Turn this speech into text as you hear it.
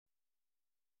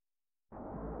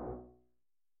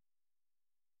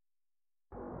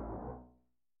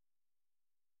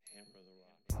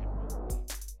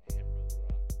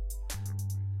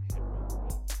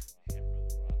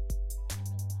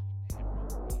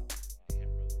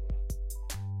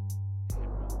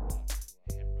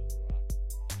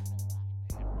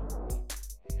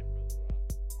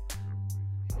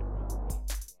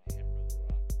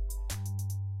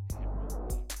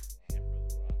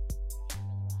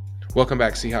Welcome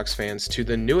back, Seahawks fans, to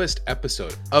the newest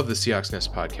episode of the Seahawks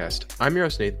Nest podcast. I'm your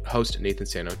host, Nathan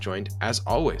Sano, joined, as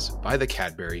always, by the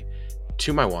Cadbury.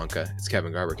 To my Wonka, it's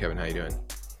Kevin Garber. Kevin, how you doing?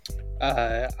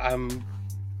 I'm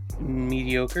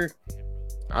mediocre.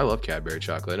 I love Cadbury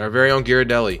chocolate. And our very own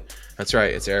Ghirardelli. That's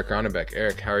right, it's Eric Ronnebeck.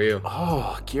 Eric, how are you?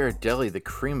 Oh, Ghirardelli, the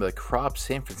cream of the crop,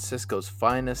 San Francisco's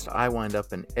finest. I wind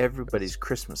up in everybody's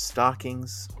Christmas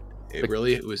stockings. It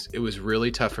was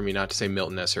really tough for me not to say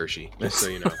Milton S. Hershey, just so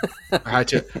you know. I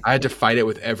had to fight it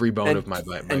with every bone of my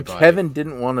body. Kevin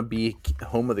didn't want to be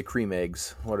home of the cream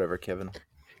eggs. Whatever, Kevin.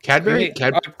 Cream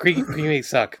eggs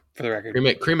suck, for the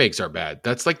record. Cream eggs are bad.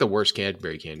 That's like the worst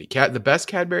Cadbury candy. The best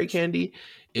Cadbury candy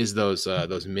is those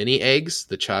mini eggs,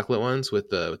 the chocolate ones with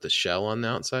the shell on the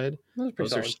outside.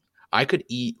 I could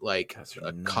eat like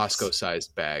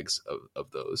Costco-sized bags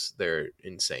of those. They're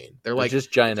insane. They're like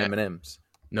just giant M&Ms.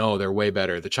 No, they're way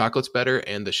better. The chocolate's better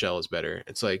and the shell is better.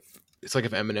 It's like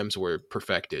if M&Ms were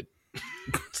perfected.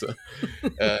 So,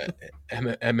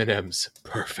 M&Ms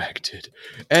perfected.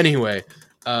 Anyway,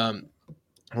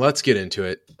 let's get into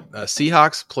it.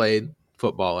 Seahawks played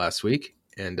football last week,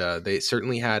 and they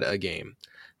certainly had a game.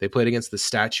 They played against the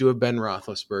statue of Ben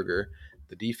Roethlisberger.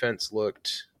 The defense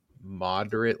looked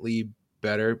moderately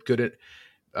better.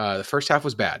 The first half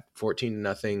was bad,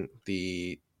 14-0.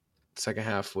 The second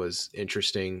half was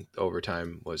interesting. The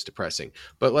overtime was depressing.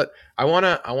 But I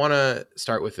wanna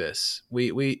start with this.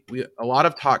 We a lot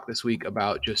of talk this week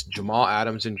about just Jamal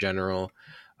Adams in general.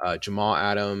 Jamal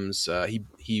Adams,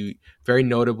 he very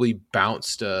notably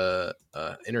bounced a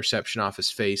interception off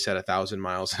his face at 1,000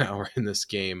 miles an hour in this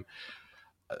game.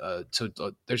 So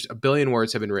there's a billion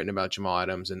words have been written about Jamal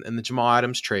Adams and the Jamal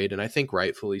Adams trade, and I think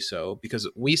rightfully so, because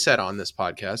we said on this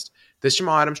podcast, this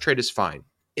Jamal Adams trade is fine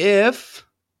if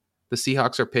the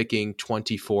Seahawks are picking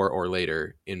 24 or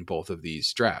later in both of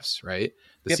these drafts, right?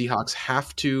 The Seahawks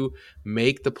have to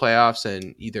make the playoffs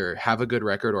and either have a good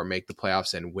record or make the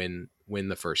playoffs and win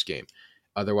the first game.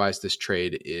 Otherwise, this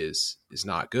trade is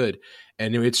not good,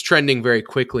 and it's trending very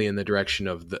quickly in the direction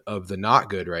of the not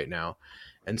good right now.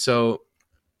 And so,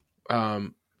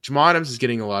 Jamal Adams is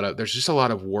getting there's just a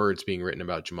lot of words being written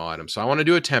about Jamal Adams. So I want to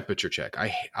do a temperature check.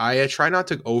 I try not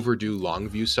to overdo long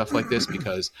view stuff like this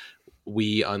because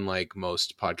we, unlike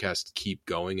most podcasts, keep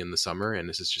going in the summer, and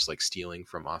this is just like stealing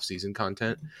from off-season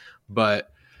content.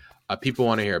 But people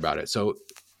want to hear about it. So,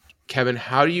 Kevin,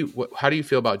 how do you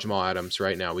feel about Jamal Adams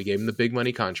right now? We gave him the big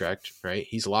money contract, right?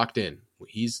 He's locked in.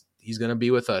 He's going to be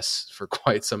with us for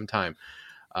quite some time.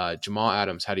 Jamal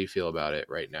Adams, how do you feel about it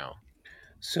right now?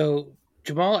 So,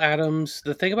 Jamal Adams,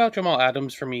 the thing about Jamal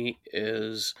Adams for me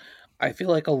is I feel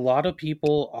like a lot of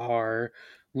people are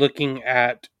looking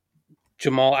at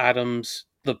Jamal Adams,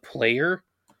 the player,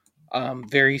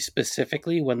 very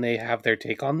specifically when they have their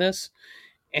take on this.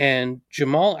 And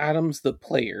Jamal Adams, the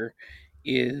player,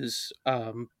 is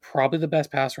probably the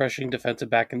best pass rushing defensive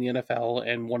back in the NFL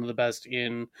and one of the best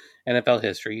in NFL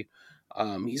history.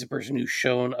 He's a person who's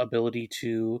shown ability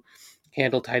to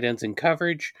handle tight ends in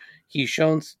coverage. He's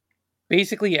shown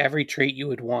basically every trait you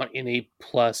would want in a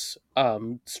plus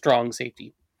strong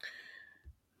safety.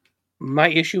 My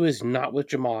issue is not with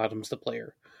Jamal Adams, the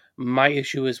player. My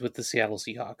issue is with the Seattle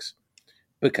Seahawks,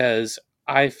 because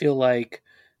I feel like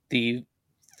the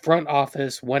front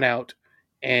office went out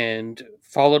and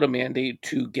followed a mandate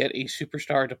to get a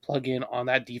superstar to plug in on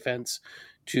that defense,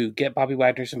 to get Bobby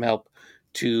Wagner some help,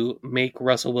 to make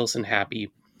Russell Wilson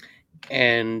happy.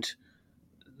 And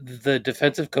the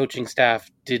defensive coaching staff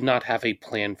did not have a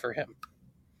plan for him,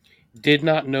 did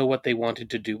not know what they wanted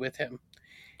to do with him.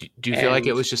 Do you feel like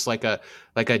it was just like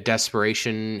a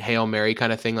desperation Hail Mary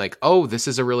kind of thing? Like, oh, this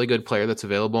is a really good player that's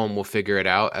available and we'll figure it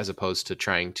out, as opposed to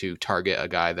trying to target a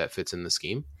guy that fits in the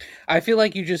scheme? I feel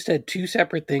like you just said two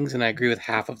separate things, and I agree with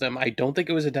half of them. I don't think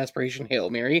it was a desperation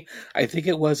Hail Mary. I think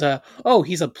it was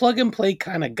he's a plug and play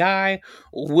kind of guy.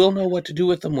 We'll know what to do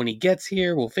with him when he gets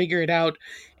here. We'll figure it out.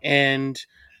 And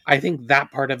I think that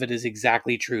part of it is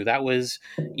exactly true. That was,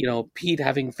 Pete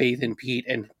having faith in Pete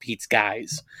and Pete's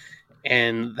guys.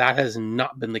 And that has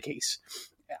not been the case.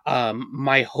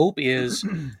 My hope is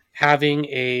having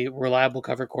a reliable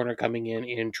cover corner coming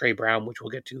in Trey Brown, which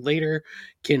we'll get to later,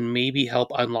 can maybe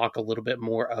help unlock a little bit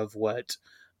more of what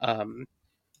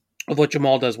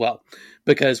Jamal does well.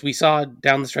 Because we saw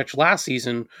down the stretch last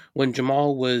season when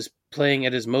Jamal was playing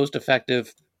at his most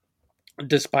effective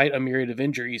despite a myriad of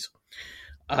injuries,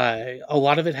 a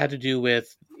lot of it had to do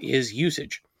with his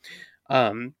usage.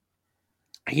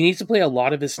 He needs to play a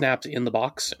lot of his snaps in the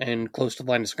box and close to the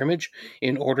line of scrimmage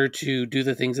in order to do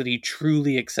the things that he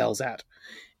truly excels at.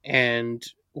 And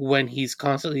when he's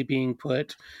constantly being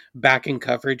put back in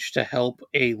coverage to help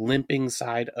a limping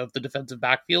side of the defensive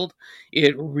backfield,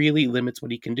 it really limits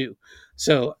what he can do.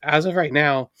 So as of right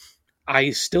now,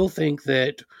 I still think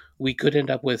that we could end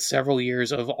up with several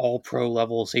years of all pro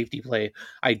level safety play.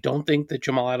 I don't think that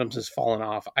Jamal Adams has fallen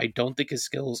off. I don't think his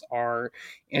skills are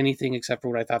anything except for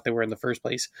what I thought they were in the first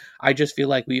place. I just feel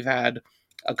like we've had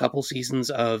a couple seasons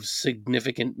of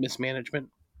significant mismanagement.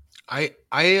 I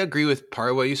agree with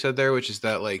part of what you said there, which is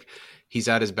that like he's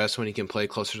at his best when he can play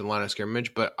closer to the line of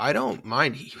scrimmage. But I don't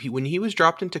mind when he was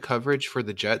dropped into coverage for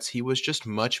the Jets, he was just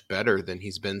much better than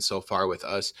he's been so far with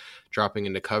us dropping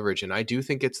into coverage. And I do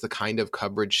think it's the kind of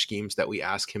coverage schemes that we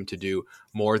ask him to do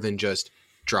more than just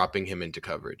dropping him into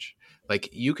coverage. Like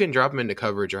you can drop him into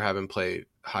coverage or have him play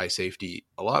high safety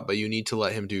a lot, but you need to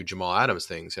let him do Jamal Adams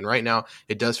things. And right now,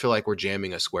 it does feel like we're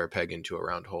jamming a square peg into a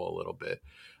round hole a little bit.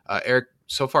 Eric,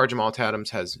 so far Jamal Adams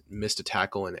has missed a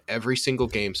tackle in every single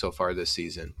game so far this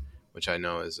season, which I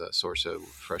know is a source of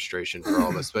frustration for all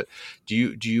of us. But do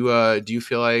you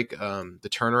feel like the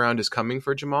turnaround is coming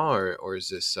for Jamal, or is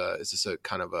this a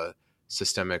kind of a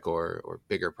systemic or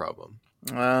bigger problem?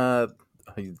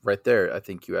 Right there, I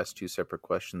think you asked two separate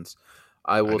questions.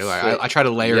 I will. I try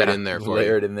to layer it in there for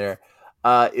layer you. it in there.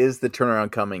 Is the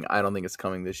turnaround coming? I don't think it's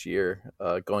coming this year.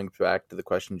 Going back to the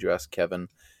questions you asked, Kevin,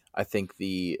 I think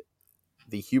the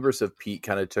hubris of Pete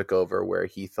kind of took over, where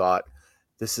he thought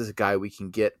this is a guy we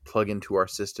can plug into our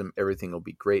system. Everything will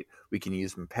be great. We can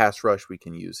use him pass rush. We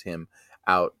can use him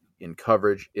out in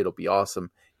coverage. It'll be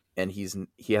awesome. And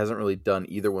he hasn't really done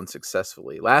either one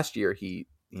successfully. Last year, we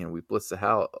blitzed the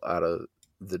hell out of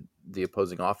the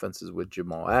opposing offenses with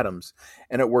Jamal Adams,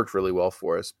 and it worked really well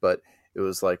for us. But it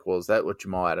was like, well, is that what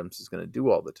Jamal Adams is going to do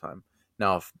all the time?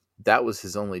 Now, if that was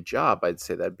his only job, I'd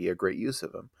say that'd be a great use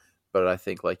of him. But I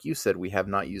think, like you said, we have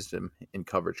not used him in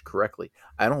coverage correctly.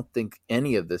 I don't think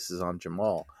any of this is on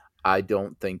Jamal. I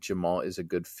don't think Jamal is a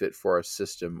good fit for our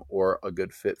system or a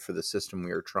good fit for the system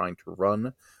we are trying to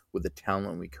run with the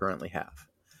talent we currently have.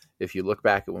 If you look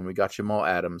back at when we got Jamal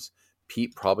Adams,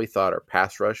 Pete probably thought our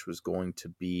pass rush was going to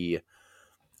be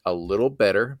a little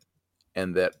better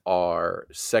and that our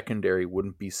secondary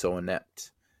wouldn't be so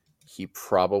inept. He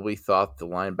probably thought the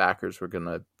linebackers were going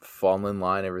to fall in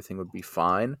line. Everything would be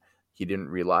fine. He didn't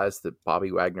realize that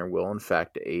Bobby Wagner will, in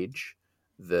fact, age,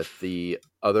 that the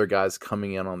other guys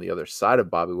coming in on the other side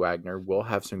of Bobby Wagner will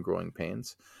have some growing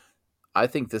pains. I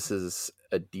think this is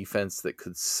a defense that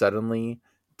could suddenly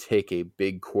take a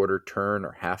big quarter turn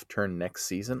or half turn next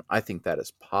season. I think that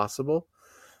is possible.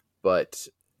 But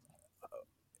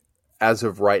as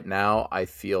of right now, I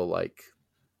feel like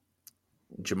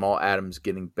Jamal Adams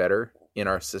getting better in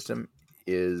our system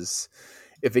is,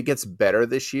 if it gets better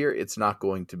this year, it's not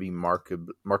going to be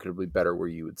markedly better where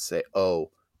you would say, oh,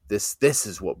 this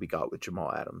is what we got with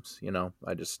Jamal Adams. I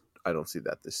don't see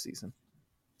that this season.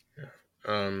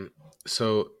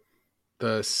 So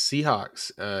the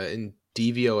Seahawks in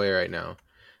DVOA right now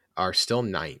are still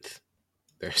 9th.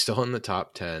 They're still in the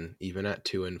top 10, even at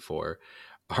 2-4.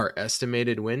 Our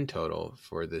estimated win total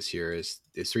for this year is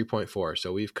 3.4.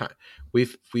 So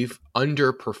we've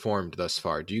underperformed thus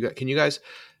far. Do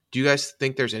you guys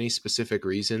think there's any specific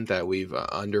reason that we've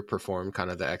underperformed kind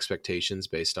of the expectations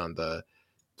based on the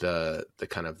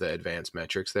kind of the advanced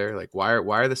metrics there? Like why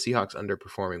are the Seahawks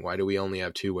underperforming? Why do we only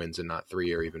have 2 wins and not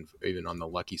 3, or even on the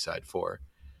lucky side 4?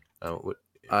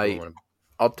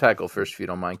 I'll tackle first if you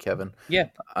don't mind, Kevin. Yeah.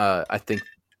 I think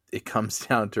it comes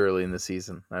down to early in the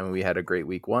season. I mean, we had a great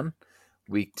week 1.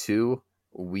 Week 2,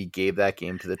 we gave that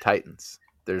game to the Titans.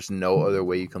 There's no other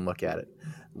way you can look at it.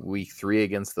 Week 3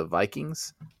 against the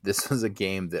Vikings, this was a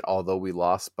game that, although we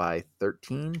lost by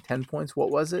 10 points, what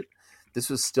was it? This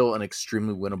was still an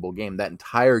extremely winnable game. That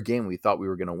entire game we thought we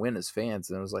were going to win as fans,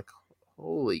 and it was like,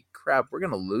 holy crap, we're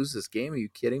going to lose this game? Are you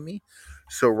kidding me?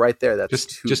 So right there, that's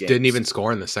just games. Didn't even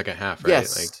score in the second half, right?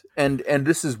 Yes, and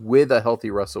this is with a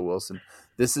healthy Russell Wilson.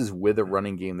 This is with a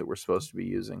running game that we're supposed to be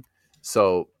using.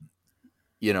 So,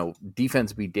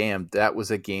 defense be damned, that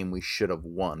was a game we should have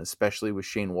won, especially with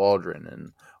Shane Waldron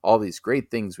and all these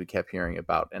great things we kept hearing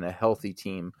about and a healthy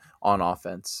team on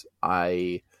offense.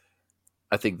 I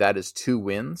think that is 2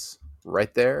 wins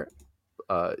right there.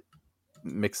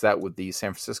 Mix that with the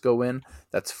San Francisco win,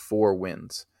 that's 4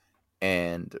 wins.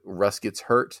 And Russ gets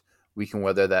hurt, we can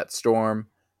weather that storm.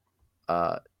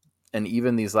 And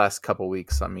even these last couple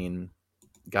weeks, I mean,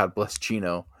 God bless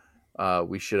Gino.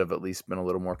 We should have at least been a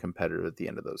little more competitive at the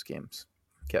end of those games.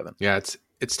 Kevin. Yeah,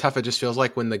 it's tough. It just feels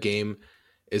like when the game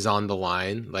is on the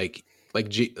line, I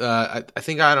think,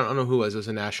 I don't know who it was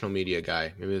a national media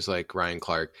guy. Maybe it was like Ryan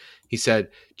Clark. He said,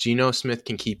 Geno Smith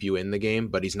can keep you in the game,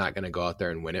 but he's not going to go out there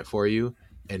and win it for you.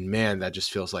 And man, that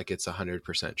just feels like it's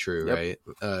 100% true, Yep.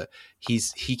 right?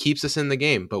 He keeps us in the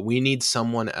game, but we need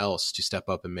someone else to step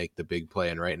up and make the big play.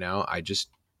 And right now, I just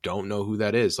don't know who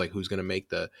that is. Like, who's going to make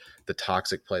the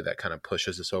toxic play that kind of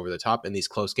pushes us over the top in these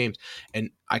close games? And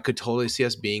I could totally see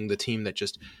us being the team that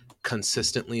just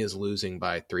consistently is losing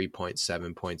by 3 points,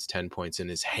 7 points, 10 points, and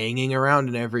is hanging around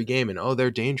in every game. And oh,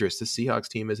 they're dangerous. The Seahawks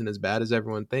team isn't as bad as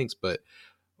everyone thinks, but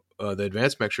the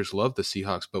advanced mexers love the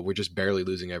Seahawks, but we're just barely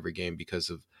losing every game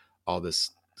because of all this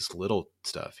little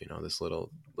stuff, this little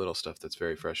stuff that's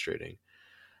very frustrating.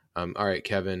 All right,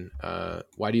 Kevin,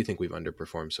 why do you think we've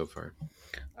underperformed so far?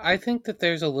 I think that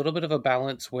there's a little bit of a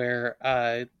balance where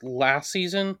last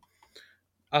season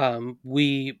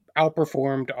we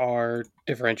outperformed our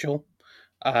differential.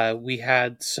 We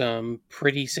had some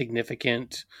pretty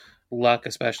significant luck,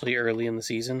 especially early in the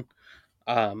season.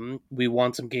 We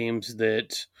won some games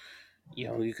that,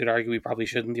 you could argue we probably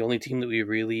shouldn't. The only team that we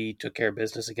really took care of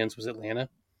business against was Atlanta.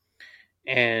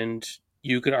 And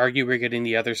you could argue we're getting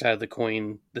the other side of the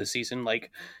coin this season.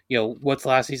 Like, what's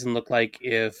last season look like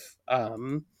if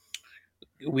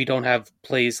we don't have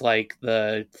plays like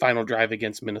the final drive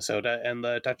against Minnesota and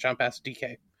the touchdown pass to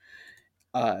DK?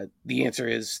 The answer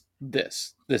is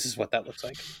this. This is what that looks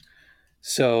like.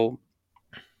 So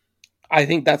I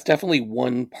think that's definitely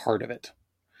one part of it.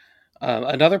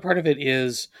 Another part of it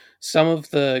is some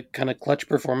of the kind of clutch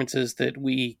performances that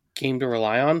we came to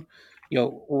rely on.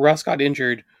 Russ got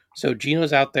injured, so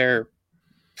Gino's out there.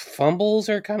 Fumbles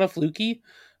are kind of fluky,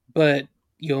 but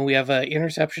we have an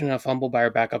interception and a fumble by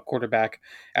our backup quarterback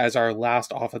as our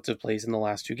last offensive plays in the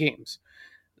last 2 games.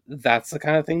 That's the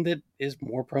kind of thing that is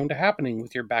more prone to happening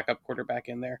with your backup quarterback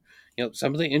in there.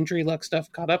 Some of the injury luck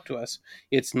stuff caught up to us.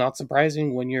 It's not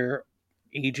surprising when your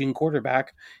aging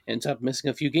quarterback ends up missing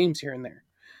a few games here and there.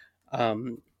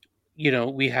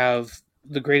 We have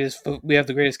the greatest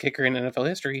kicker in NFL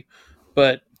history,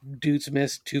 but dude's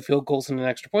missed 2 field goals and an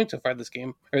extra point so far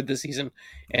this season,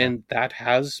 and that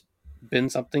has been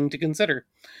something to consider.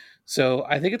 So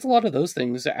I think it's a lot of those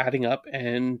things adding up,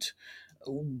 and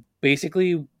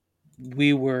basically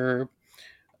we were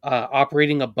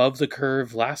operating above the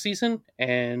curve last season,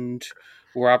 and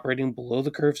we're operating below the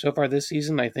curve so far this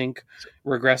season. I think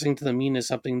regressing to the mean is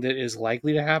something that is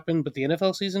likely to happen, but the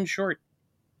NFL season's short.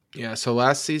 Yeah, so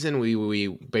last season we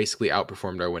basically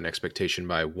outperformed our win expectation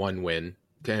by 1 win.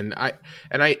 And I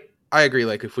agree,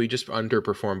 like if we just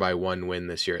underperform by 1 win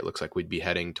this year, it looks like we'd be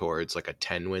heading towards like a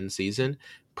 10-win season,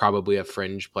 probably a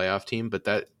fringe playoff team, but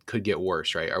that could get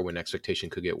worse, right? Our win expectation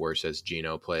could get worse as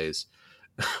Gino plays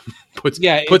puts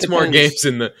more games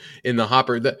in the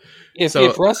hopper.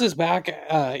 If Russ is back,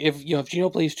 if Gino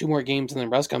plays 2 more games and then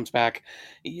Russ comes back,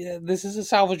 this is a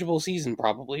salvageable season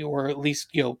probably, or at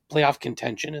least playoff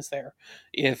contention is there.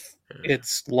 If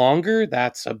it's longer,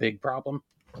 that's a big problem.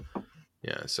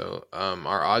 Yeah, so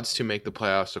our odds to make the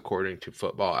playoffs according to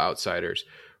Football Outsiders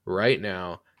right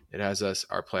now, it has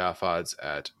our playoff odds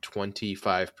at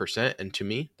 25%, and to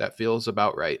me that feels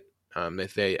about right.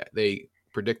 If they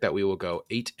predict that we will go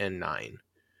 8-9,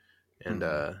 and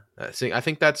I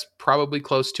think that's probably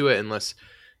close to it, unless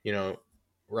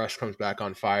Rush comes back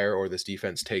on fire or this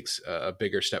defense takes a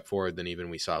bigger step forward than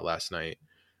even we saw last night.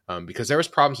 Because there was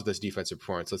problems with this defensive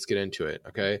performance. Let's get into it.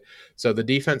 Okay, so the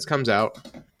defense comes out.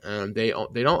 They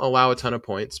don't allow a ton of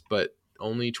points, but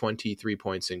only 23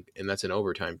 points, and that's in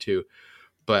overtime too.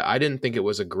 But I didn't think it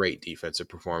was a great defensive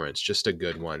performance, just a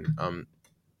good one.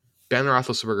 Ben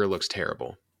Roethlisberger looks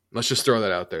terrible. Let's just throw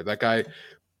that out there. That guy.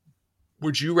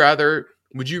 Would you rather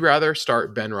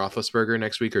start Ben Roethlisberger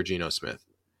next week or Geno Smith?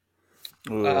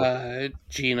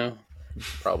 Geno.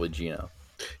 Probably Geno.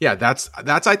 Yeah, that's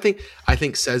I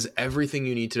think says everything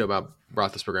you need to know about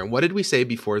Roethlisberger. And what did we say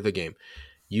before the game?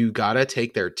 You gotta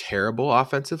take their terrible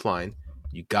offensive line.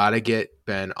 You gotta get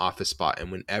Ben off his spot.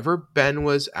 And whenever Ben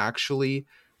was actually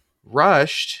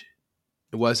rushed,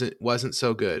 it wasn't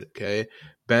so good. Okay,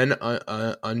 Ben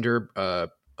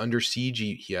under siege,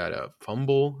 he had a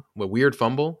weird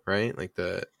fumble, right? Like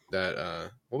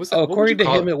what was that? Oh, according to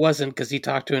him, it wasn't, because he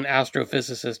talked to an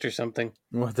astrophysicist or something.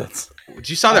 What?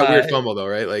 You saw that weird fumble though,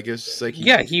 right? Like it's just like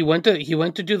he went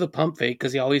to do the pump fake,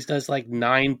 because he always does like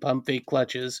 9 pump fake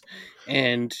clutches,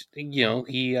 and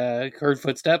he heard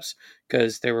footsteps,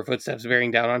 because there were footsteps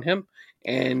bearing down on him,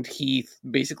 and he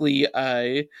basically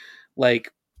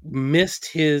like missed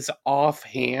his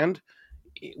offhand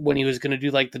when he was going to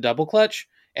do like the double clutch,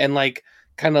 and like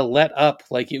kind of let up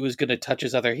like it was going to touch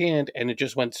his other hand, and it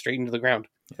just went straight into the ground.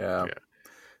 Yeah.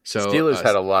 So Steelers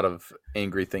had a lot of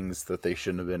angry things that they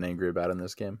shouldn't have been angry about in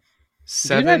this game.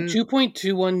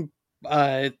 2.21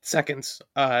 seconds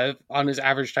on his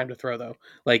average time to throw, though.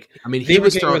 Like, I mean, they were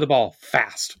getting rid of the ball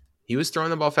fast. He was throwing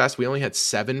the ball fast. We only had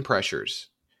 7 pressures,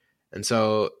 and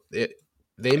so they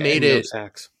made it.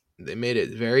 Sacks. They made it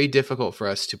very difficult for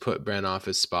us to put Brent off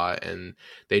his spot, and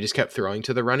they just kept throwing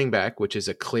to the running back, which is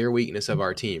a clear weakness of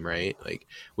our team, right? Like,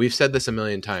 we've said this a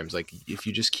million times. Like, if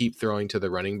you just keep throwing to the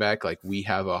running back, like, we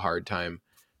have a hard time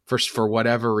for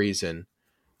whatever reason.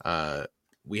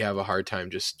 We have a hard time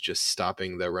just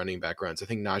stopping the running back runs. I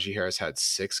think Najee Harris had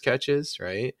 6 catches,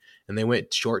 right? And they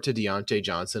went short to Deontay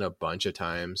Johnson a bunch of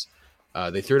times.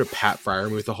 They threw to Pat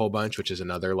Freiermuth a whole bunch, which is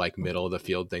another like middle of the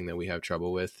field thing that we have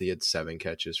trouble with. He had 7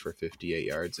 catches for 58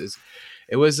 yards.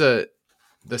 The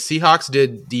Seahawks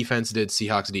did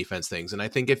Seahawks defense things. And I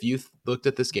think if you looked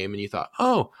at this game and you thought,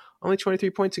 oh, only 23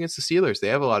 points against the Steelers, they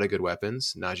have a lot of good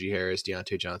weapons. Najee Harris,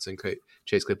 Deontay Johnson,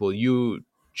 Chase Claypool, you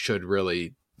should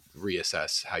really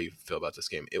reassess how you feel about this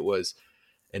game. It was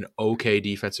an okay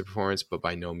defensive performance, but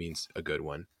by no means a good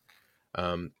one.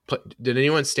 Did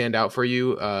anyone stand out for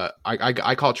you?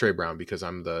 I call Trey Brown because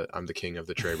I'm the king of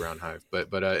the Trey Brown hive.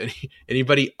 But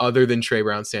anybody other than Trey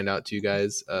Brown stand out to you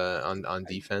guys on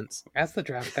defense? As the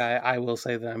draft guy, I will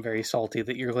say that I'm very salty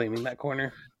that you're claiming that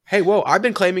corner. Hey, whoa! I've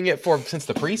been claiming it since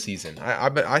the preseason.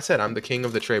 I said I'm the king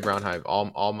of the Trey Brown hive.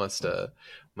 All must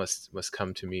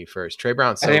come to me first. Trey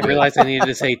Brown. I didn't realize I needed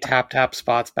to say tap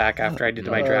spots back after I did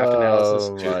my draft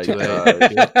analysis. Oh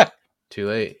my God. Too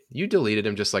late. You deleted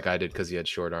him just like I did because he had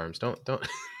short arms. Don't.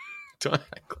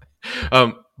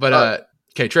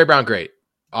 Okay, Trey Brown, great.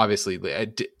 Obviously,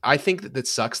 I think that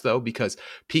sucks though because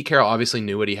Pete Carroll obviously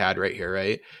knew what he had right here,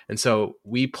 right? And so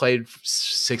we played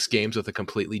 6 games with a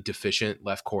completely deficient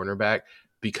left cornerback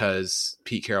because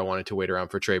Pete Carroll wanted to wait around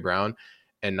for Trey Brown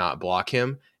and not block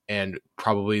him, and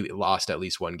probably lost at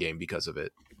least 1 game because of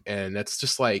it. And that's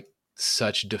just like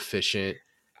such deficient.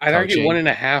 I'd argue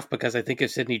 1.5 because I think if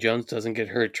Sidney Jones doesn't get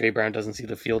hurt, Trey Brown doesn't see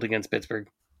the field against Pittsburgh.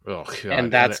 Oh, God.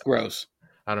 And that's gross.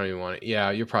 I don't even want it. Yeah,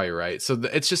 you're probably right. So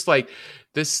it's just like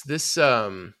this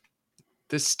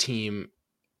team.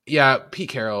 Yeah, Pete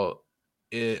Carroll,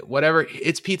 whatever.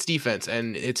 It's Pete's defense,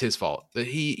 and it's his fault.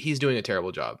 He's doing a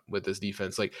terrible job with this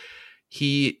defense. Like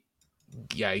he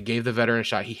gave the veteran a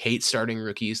shot. He hates starting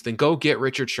rookies. Then go get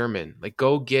Richard Sherman. Like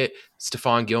go get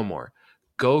Stephon Gilmore.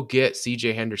 Go get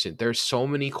CJ Henderson. There's so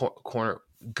many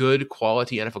good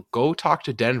quality NFL. Go talk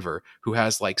to Denver, who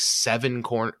has like 7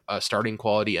 starting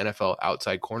quality NFL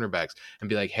outside cornerbacks, and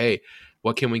be like, hey,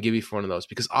 what can we give you for one of those?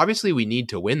 Because obviously we need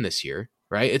to win this year,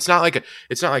 right? It's not like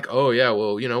oh yeah,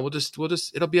 well, we'll just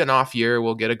it'll be an off year.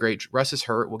 We'll get a great Russ is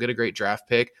hurt. We'll get a great draft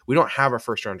pick. We don't have a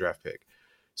first round draft pick,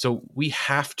 so we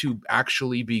have to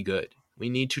actually be good. We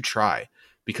need to try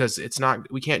because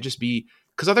we can't just be.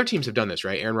 Because other teams have done this,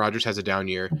 right? Aaron Rodgers has a down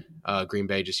year. Green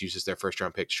Bay just uses their first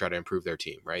round pick to try to improve their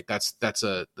team, right? That's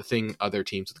the thing other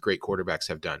teams with great quarterbacks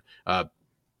have done.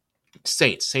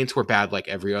 Saints were bad like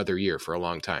every other year for a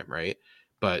long time, right?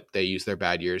 But they use their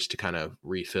bad years to kind of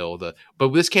refill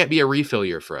but this can't be a refill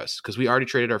year for us because we already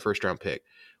traded our first round pick.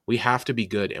 We have to be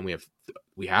good, and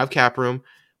we have cap room.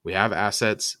 We have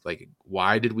assets. Like,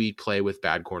 why did we play with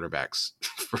bad cornerbacks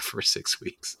for 6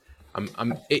 weeks?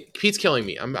 Pete's killing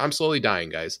me. I'm slowly dying,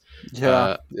 guys.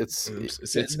 Yeah, this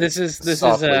is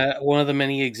one of the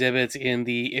many exhibits in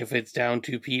the if it's down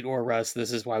to Pete or Russ,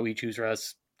 this is why we choose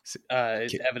Russ.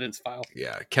 Evidence file.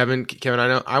 Yeah, Kevin. I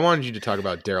know. I wanted you to talk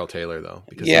about Darrell Taylor though.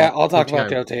 Because I'll talk about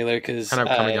Darrell Taylor because kind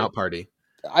of coming out party.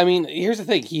 I mean, here's the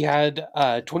thing. He had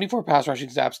 24 pass rushing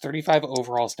snaps, 35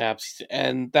 overall snaps,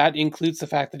 and that includes the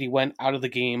fact that he went out of the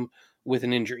game with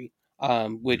an injury.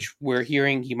 Which we're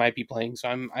hearing he might be playing, so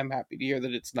I'm happy to hear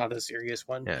that it's not a serious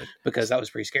one because that was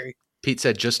pretty scary. Pete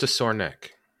said just a sore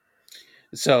neck.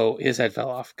 So his head fell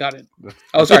off. Got it.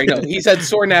 Oh, sorry. No, he said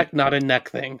sore neck, not a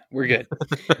neck thing. We're good.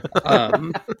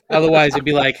 Otherwise, it'd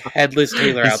be like headless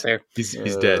Taylor out there. He's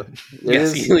dead.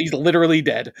 Yes, he's literally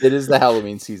dead. It is the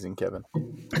Halloween season, Kevin.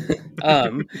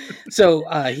 So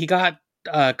he got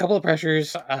a couple of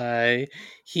pressures.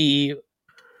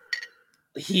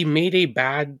 He made a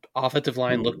bad offensive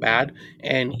line look bad,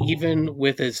 and even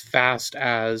with as fast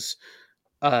as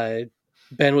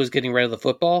Ben was getting rid of the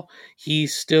football, he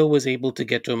still was able to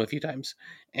get to him a few times.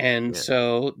 And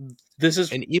so this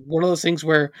is one of those things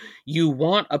where you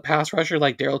want a pass rusher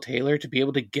like Darrell Taylor to be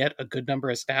able to get a good number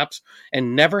of snaps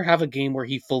and never have a game where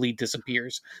he fully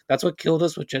disappears. That's what killed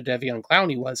us with Jadeveon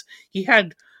Clowney was. He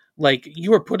had, like,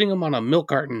 you were putting him on a milk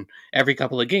carton every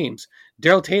couple of games.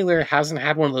 Darrell Taylor hasn't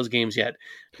had one of those games yet.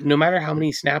 No matter how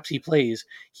many snaps he plays,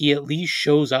 he at least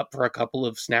shows up for a couple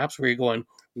of snaps where you're going,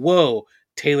 whoa,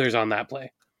 Taylor's on that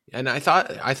play. And I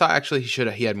thought actually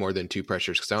he had more than 2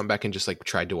 pressures, because I went back and just like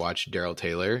tried to watch Darrell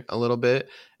Taylor a little bit,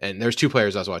 and there's 2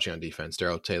 players I was watching on defense,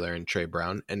 Darrell Taylor and Trey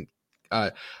Brown, and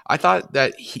I thought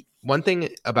that one thing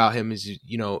about him is,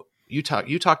 you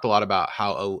talked a lot about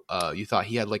how you thought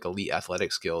he had like elite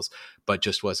athletic skills, but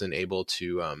just wasn't able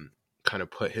to kind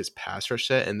of put his pass rush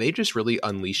set, and they just really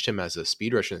unleashed him as a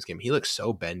speed rusher in this game. He looks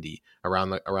so bendy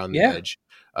around the edge,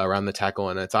 around the tackle,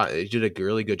 and I thought he did a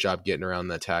really good job getting around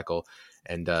the tackle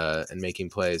and making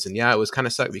plays. And yeah, it was kind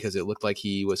of sucked because it looked like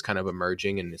he was kind of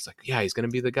emerging, and it's like, yeah, he's going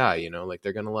to be the guy, like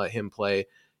they're going to let him play,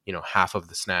 half of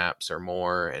the snaps or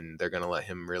more, and they're going to let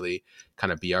him really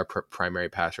kind of be our primary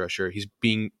pass rusher.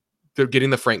 They're getting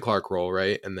the Frank Clark role,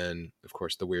 right? And then of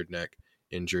course the weird neck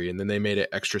injury, and then they made it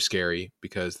extra scary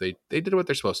because they did what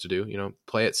they're supposed to do,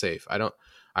 play it safe.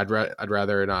 I'd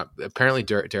rather not. Apparently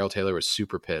Darrell Taylor was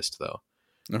super pissed though.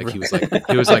 Like he was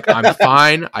like, I'm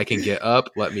fine. I can get up.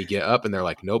 Let me get up. And they're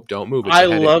like, nope, don't move. I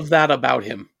love that about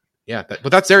him. Yeah,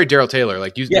 but that's very Darrell Taylor.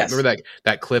 Like, remember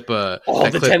that clip? The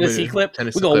Tennessee clip.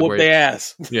 We're gonna whoop their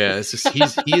ass. Yeah, it's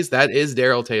just that is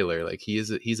Darrell Taylor. Like he's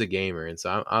a gamer, and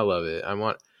so I love it.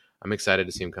 I'm excited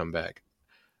to see him come back.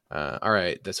 All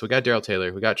right, so we got Darrell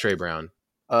Taylor. We got Trey Brown.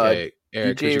 Okay,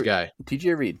 Eric, who's your guy?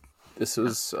 DJ Reed. This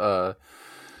was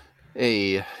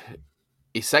a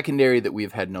secondary that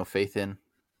we've had no faith in.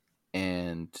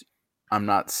 And I'm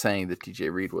not saying that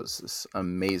DJ Reed was this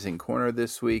amazing corner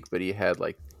this week, but he had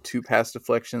like 2 pass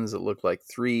deflections. It looked like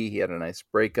 3. He had a nice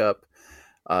breakup.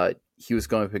 He was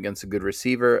going up against a good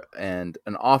receiver and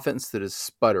an offense that is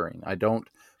sputtering.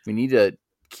 We need to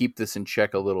keep this in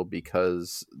check a little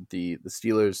because the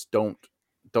Steelers don't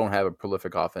have a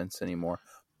prolific offense anymore.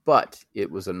 But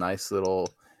it was a nice little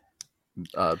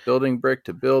building brick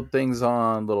to build things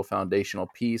on, little foundational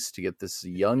piece to get this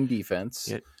young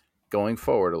defense going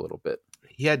forward a little bit.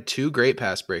 He had 2 great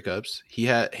pass breakups.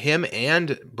 Him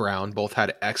and Brown both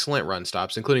had excellent run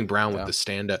stops, including Brown with the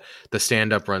stand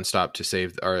up run stop to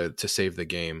save the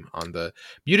game on the.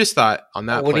 You just thought on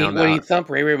that play when he thumped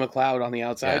Ray McLeod on the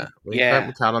outside.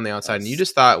 McLeod on the outside, and you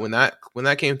just thought when that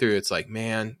came through, it's like,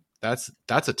 man, that's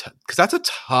a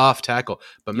tough tackle.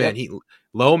 But man,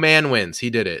 low man wins. He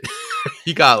did it.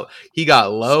 he got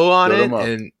low on it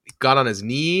and got on his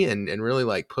knee and really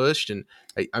like pushed. And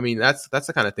I mean, that's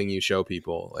the kind of thing you show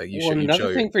people. Like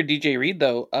another thing for DJ Reed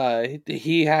though,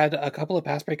 he had a couple of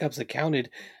pass breakups that counted.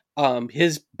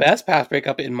 His best pass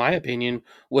breakup, in my opinion,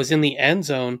 was in the end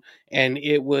zone, and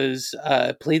it was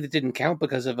a play that didn't count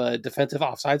because of a defensive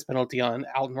offsides penalty on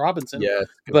Alton Robinson. Yeah,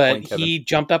 but he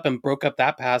jumped up and broke up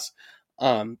that pass.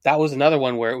 That was another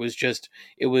one where he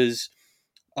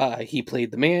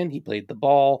played the man, he played the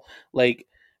ball. Like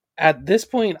at this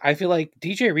point, I feel like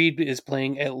DJ Reed is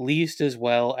playing at least as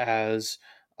well as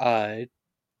Shaq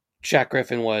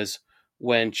Griffin was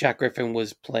when Shaq Griffin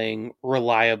was playing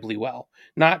reliably well.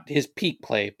 Not his peak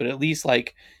play, but at least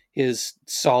like his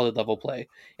solid level play.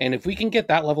 And if we can get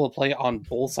that level of play on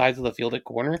both sides of the field at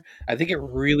corner, I think it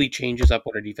really changes up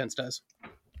what our defense does.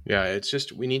 Yeah, it's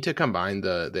just we need to combine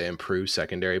the improved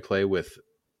secondary play with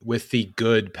the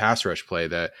good pass rush play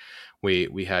that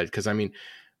we had. Because I mean,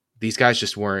 these guys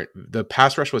just weren't. The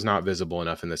pass rush was not visible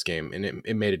enough in this game, and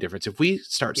it made a difference. If we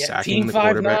start sacking the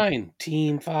quarterback,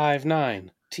 Team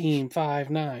 5'9",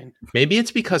 maybe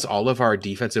it's because all of our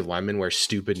defensive linemen wear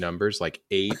stupid numbers like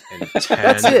 8 and 10.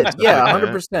 That's it. Yeah,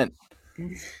 100%.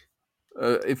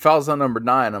 It fouls on number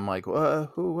 9. I'm like,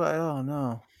 who? I don't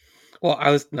know. Well, I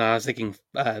was thinking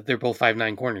they're both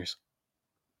 5'9" corners.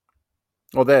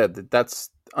 Well,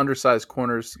 that's undersized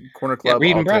corner club. Yeah,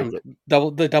 Reed and Brown,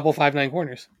 double 5'9"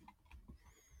 corners.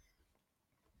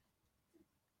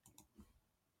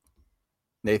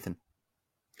 Nathan,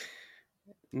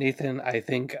 I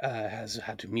think, has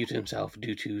had to mute himself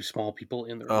due to small people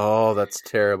in the room. Oh, that's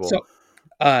terrible.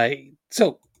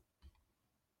 So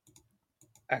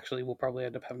actually, we'll probably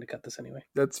end up having to cut this anyway.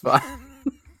 That's fine.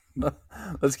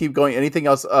 Let's keep going. Anything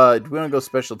else? Do we want to go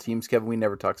special teams, Kevin? We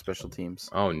never talk special teams.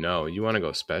 Oh no, you want to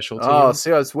go special teams? Oh,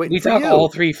 see, I was waiting. We talk all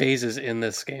 3 phases in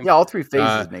this game. Yeah, all 3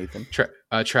 phases, Nathan.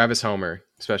 Travis Homer,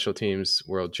 special teams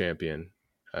world champion.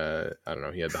 I don't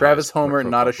know. He had Travis Homer,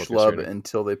 not a schlub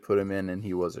until they put him in, and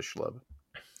he was a schlub.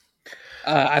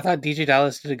 I thought DJ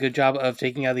Dallas did a good job of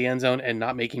taking out the end zone and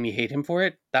not making me hate him for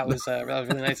it. That was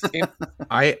really nice game.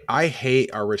 I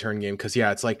hate our return game because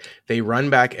it's like they run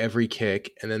back every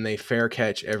kick and then they fair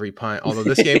catch every punt. Although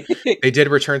this game they did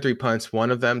return 3 punts.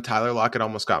 One of them, Tyler Lockett,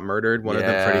 almost got murdered. One of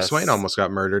them, Freddie Swain, almost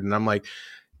got murdered. And I'm like,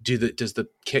 does the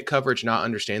kick coverage not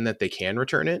understand that they can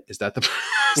return it? Is that the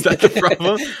Is that the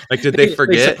problem? Like, did they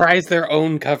forget? They surprised their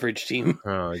own coverage team.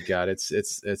 Oh god,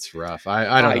 it's rough.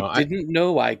 I don't know. I didn't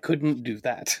know I couldn't do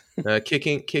that.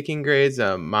 Kicking grades.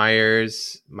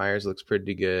 Myers looks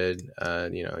pretty good.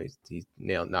 He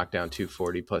knocked down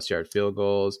 240 plus yard field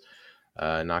goals.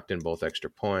 Knocked in both extra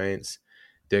points.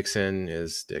 Dixon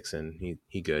is Dixon.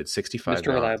 He good. 65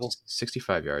 Mr. Reliable.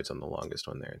 65 yards on the longest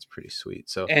one there. It's pretty sweet.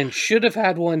 So and should have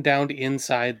had one down to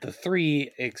inside the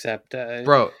 3, except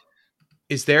bro,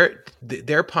 is their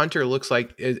punter looks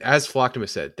like, as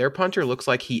Flocktimus said, their punter looks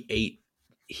like he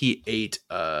ate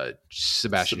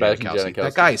Sebastian Janikowski.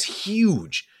 That guy is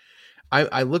huge.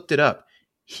 I looked it up.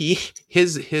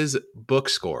 His book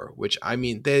score, which I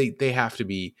mean they have to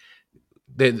be,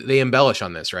 they embellish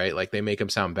on this, right? Like they make him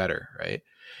sound better, right?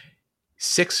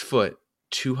 6 foot,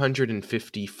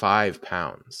 255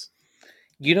 pounds.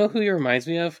 You know who he reminds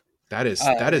me of? That is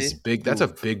big. That's a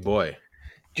big boy.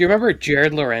 Do you remember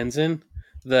Jared Lorenzen,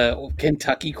 the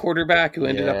Kentucky quarterback who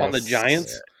ended up on the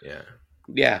Giants?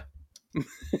 Yeah.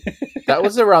 That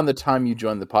was around the time you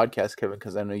joined the podcast, Kevin,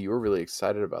 because I know you were really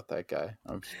excited about that guy.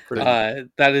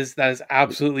 That is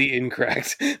absolutely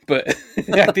incorrect, but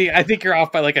I think you're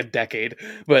off by like a decade,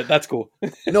 but that's cool.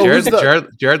 No,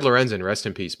 Jared Lorenzen, rest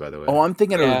in peace, by the way. Oh, I'm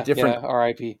thinking of a different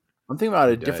R.I.P. I'm thinking about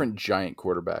a different giant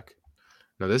quarterback.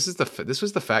 No, this was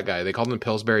the fat guy. They called him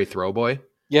Pillsbury Throw Boy.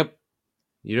 Yep.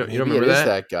 You don't remember that?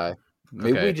 That guy.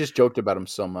 Maybe we just joked about him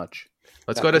so much.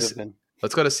 Let's go to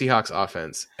Seahawks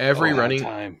offense. Every running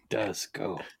time does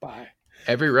go by.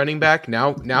 Every running back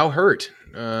now hurt.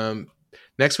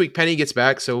 Next week Penny gets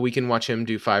back, so we can watch him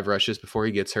do 5 rushes before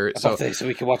he gets hurt. So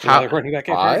we can watch another running back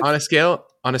on a scale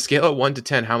of 1 to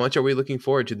 10. How much are we looking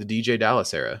forward to the DJ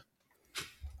Dallas era?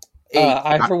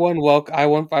 I for one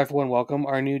welcome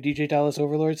our new DJ Dallas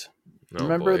overlords.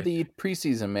 Remember the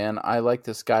preseason, man. I like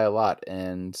this guy a lot,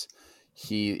 and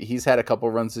he's had a couple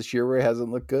runs this year where he hasn't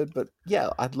looked good, but yeah,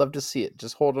 I'd love to see it.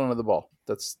 Just hold on to the ball.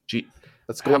 That's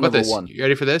goal number 1. You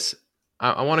ready for this?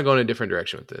 I want to go in a different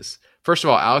direction with this. First of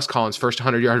all, Alex Collins' first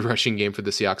 100-yard rushing game for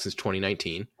the Seahawks since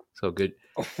 2019. So good.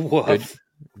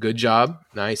 Good job.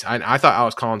 Nice. I thought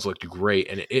Alex Collins looked great,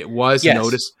 and it was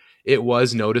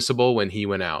noticeable when he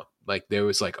went out. Like there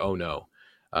was like, oh no.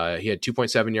 He had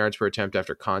 2.7 yards per attempt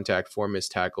after contact, 4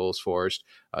 missed tackles forced,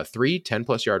 3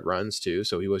 10-plus yard runs too.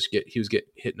 So he was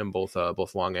hitting them both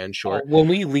long and short. When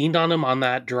we leaned on him on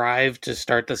that drive to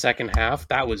start the second half,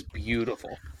 that was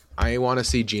beautiful. I want to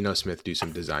see Geno Smith do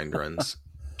some designed runs.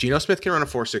 Geno Smith can run a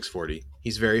 4.6 40.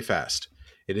 He's very fast.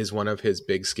 It is one of his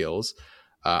big skills.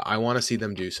 I want to see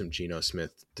them do some Geno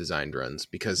Smith designed runs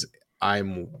because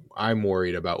I'm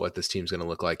worried about what this team's going to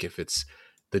look like if it's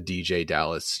the DJ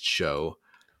Dallas show.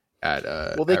 They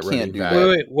can't do that.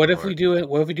 Wait, what if we do it?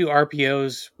 What if we do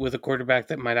RPOs with a quarterback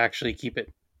that might actually keep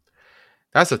it?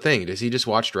 That's the thing. Does he just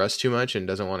watch Russ too much and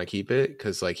doesn't want to keep it?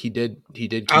 Because like he did.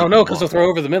 Keep I don't know because he'll throw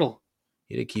over the middle.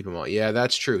 He did keep him all. Yeah,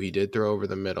 that's true. He did throw over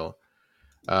the middle.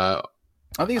 I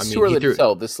think it's too early to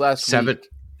tell. This last week,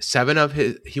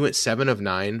 he went 7 of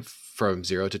 9 from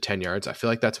 0 to 10 yards. I feel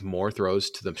like that's more throws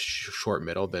to the short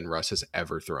middle than Russ has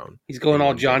ever thrown. He's going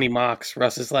all Johnny Mox.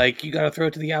 Russ is like, you got to throw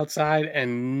it to the outside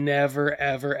and never,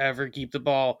 ever, ever keep the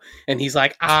ball. And he's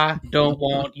like, I don't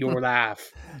want your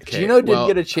laugh. Geno did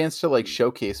get a chance to like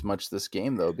showcase much this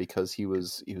game though, because he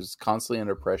was constantly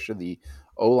under pressure. The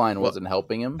O-line wasn't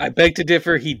helping him. I beg to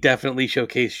differ. He definitely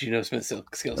showcased Geno Smith's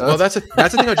skills. Well, that's the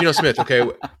thing about Geno Smith. Okay,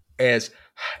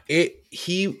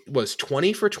 he was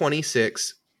 20 for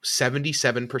 26.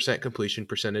 77% completion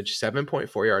percentage,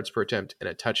 7.4 yards per attempt, and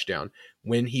a touchdown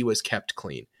when he was kept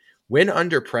clean. When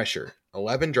under pressure,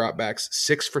 11 dropbacks,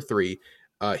 6 for 3.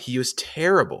 He was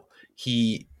terrible.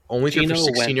 He only threw for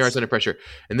 16 yards under pressure.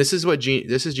 And this is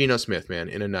Geno Smith, man,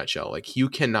 in a nutshell. Like you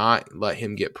cannot let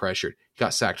him get pressured. He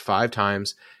got sacked 5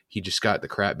 times. He just got the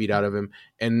crap beat out of him.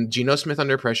 And Geno Smith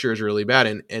under pressure is really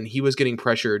bad. And he was getting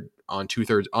pressured on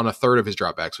a third of his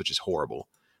dropbacks, which is horrible.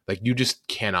 Like you just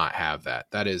cannot have that.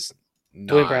 That is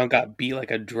not. Dwayne Brown got beat like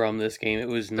a drum this game. It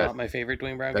was not my favorite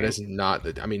Dwayne Brown game. That is not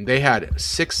the. I mean, they had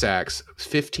 6 sacks,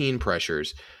 15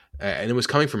 pressures, and it was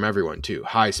coming from everyone too.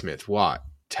 Highsmith, Watt,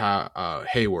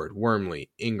 Hayward,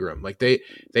 Wormley, Ingram. Like they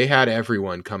had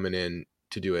everyone coming in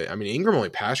to do it. I mean, Ingram only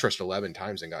pass rushed 11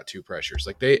 times and got 2 pressures.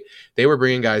 Like they were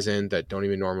bringing guys in that don't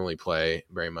even normally play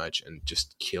very much and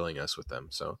just killing us with them.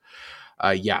 So,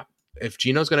 yeah. If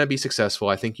Geno's going to be successful,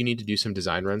 I think you need to do some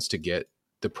design runs to get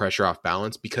the pressure off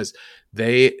balance because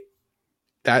that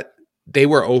they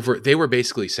were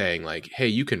basically saying like, hey,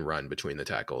 you can run between the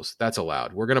tackles. That's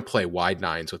allowed. We're going to play wide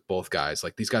nines with both guys.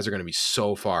 Like these guys are going to be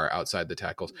so far outside the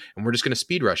tackles and we're just going to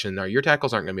speed rush. And now your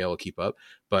tackles aren't going to be able to keep up,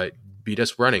 but beat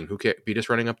us running. Beat us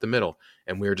running up the middle.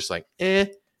 And we were just like,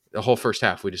 the whole first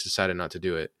half, we just decided not to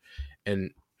do it.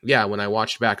 And yeah, when I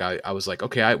watched back, I was like,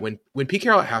 okay, when Pete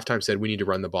Carroll at halftime said we need to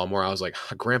run the ball more, I was like,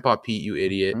 Grandpa Pete, you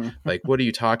idiot. Like, what are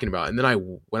you talking about? And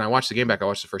then when I watched the game back, I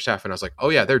watched the first half and I was like, oh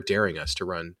yeah, they're daring us to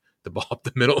run the ball up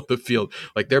the middle of the field.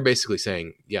 Like they're basically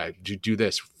saying, yeah, do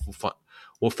this.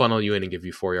 We'll funnel you in and give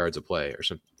you 4 yards of play or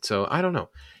something. So I don't know.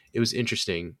 It was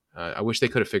interesting. I wish they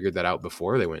could have figured that out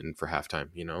before they went in for halftime,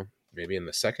 maybe in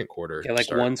the second quarter. Yeah, like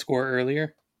start. One score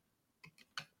earlier.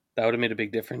 That would have made a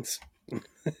big difference.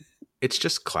 It's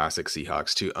just classic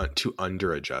Seahawks to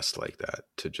under adjust like that,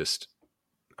 to just,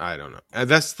 I don't know.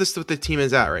 This is what the team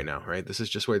is at right now, right? This is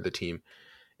just where the team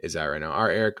is at right now.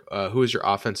 Eric, who is your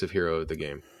offensive hero of the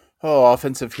game? Oh,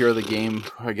 offensive hero of the game.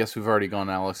 I guess we've already gone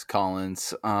Alex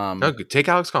Collins. No, take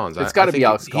Alex Collins. It's got to be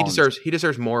Alex Collins. He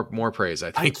deserves more praise.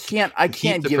 I think. I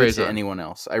can't give it to anyone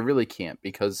else. I really can't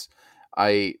because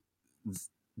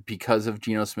of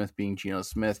Geno Smith being Geno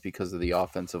Smith, because of the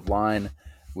offensive line,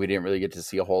 we didn't really get to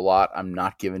see a whole lot. I'm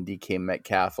not giving DK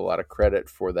Metcalf a lot of credit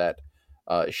for that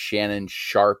Shannon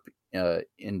Sharp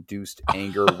induced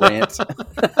anger rant.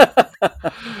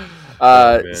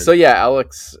 So yeah,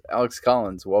 Alex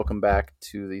Collins, welcome back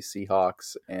to the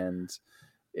Seahawks, and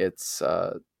it's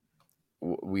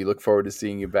we look forward to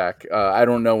seeing you back. I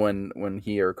don't know when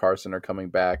he or Carson are coming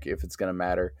back, if it's going to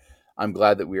matter. I'm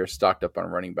glad that we are stocked up on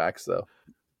running backs, though.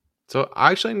 So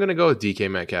actually, I'm going to go with DK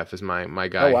Metcalf as my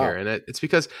guy here, and it's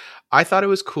because I thought it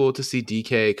was cool to see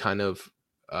DK kind of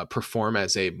perform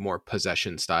as a more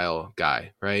possession style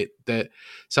guy, right? That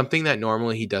something that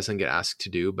normally he doesn't get asked to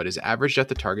do, but his average at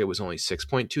the target was only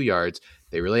 6.2 yards.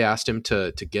 They really asked him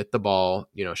to get the ball,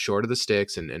 short of the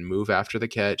sticks and move after the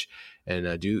catch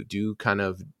and do kind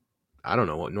of, I don't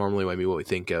know what we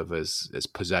think of as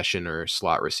possession or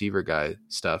slot receiver guy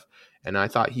stuff. And I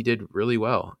thought he did really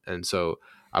well. And so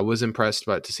I was impressed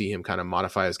to see him kind of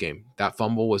modify his game. That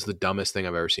fumble was the dumbest thing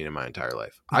I've ever seen in my entire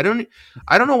life. I don't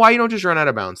know why you don't just run out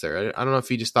of bounds there. I don't know if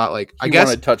he just thought he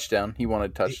wanted touchdown. He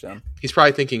wanted touchdown. He's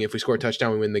probably thinking if we score a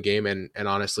touchdown, we win the game. And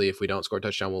honestly, if we don't score a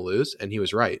touchdown, we'll lose. And he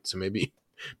was right. So maybe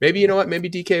you know what? Maybe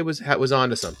DK was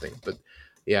onto something. But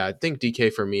yeah, I think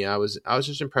DK for me, I was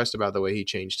just impressed about the way he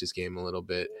changed his game a little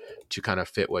bit to kind of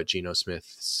fit what Geno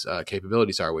Smith's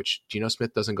capabilities are, which Geno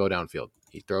Smith doesn't go downfield.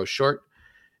 He throws short.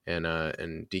 And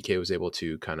DK was able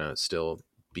to kind of still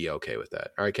be okay with that.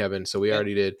 All right, Kevin. So we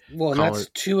already did. Well, and that's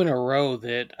 2 in a row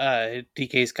that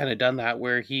DK's kind of done that,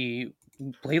 where he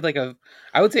played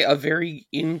I would say a very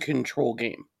in control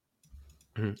game.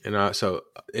 Mm-hmm. And so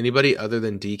anybody other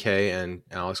than DK and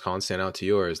Alex Collins stand out to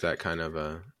you, or is that kind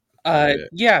of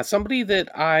yeah, somebody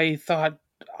that I thought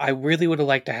I really would have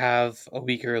liked to have a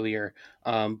week earlier,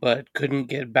 but couldn't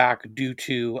get back due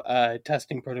to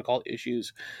testing protocol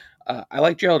issues. I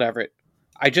like Gerald Everett.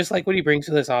 I just like what he brings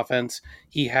to this offense.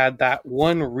 He had that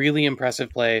one really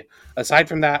impressive play. Aside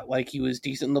from that, he was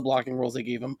decent in the blocking roles they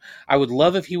gave him. I would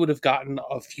love if he would have gotten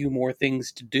a few more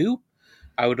things to do.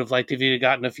 I would have liked if he had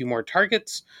gotten a few more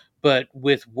targets. But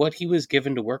with what he was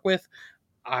given to work with,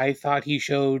 I thought he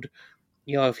showed,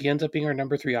 if he ends up being our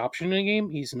number 3 option in a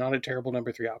game, he's not a terrible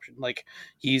number 3 option.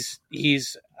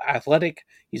 He's athletic.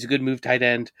 He's a good move tight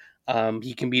end.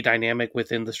 He can be dynamic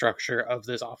within the structure of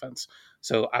this offense.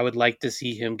 So I would like to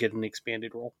see him get an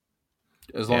expanded role.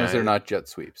 As long as they're not jet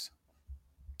sweeps.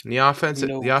 The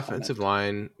offensive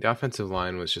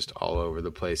line was just all over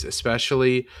the place,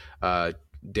 especially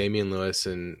Damian Lewis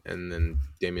and then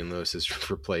Damian Lewis's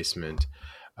replacement.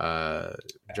 How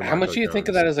much do you think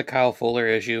of that as a Kyle Fuller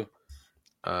issue?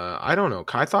 I don't know.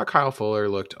 I thought Kyle Fuller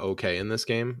looked okay in this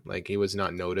game. He was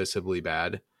not noticeably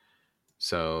bad.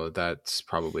 So that's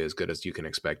probably as good as you can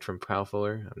expect from Kyle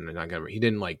Fuller. He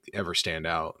didn't ever stand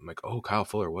out. I'm like, oh, Kyle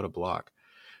Fuller, what a block.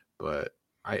 But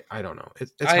I don't know.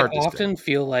 It's hard to say. I often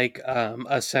feel like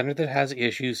a center that has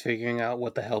issues figuring out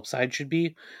what the help side should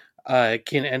be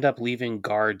can end up leaving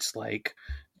guards and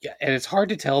it's hard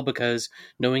to tell because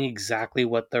knowing exactly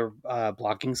what the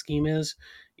blocking scheme is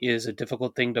a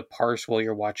difficult thing to parse while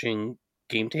you're watching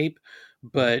game tape.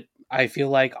 But I feel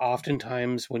like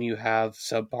oftentimes when you have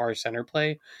subpar center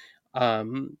play,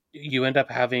 you end up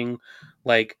having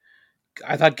I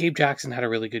thought Gabe Jackson had a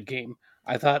really good game.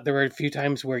 I thought there were a few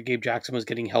times where Gabe Jackson was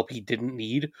getting help he didn't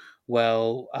need,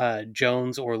 while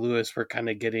Jones or Lewis were kind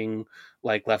of getting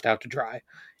left out to dry.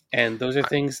 And those are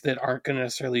things that aren't going to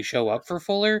necessarily show up for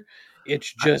Fuller.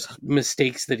 It's just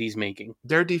mistakes that he's making.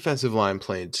 Their defensive line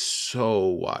played so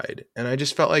wide, and I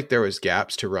just felt like there was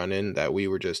gaps to run in that we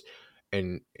were just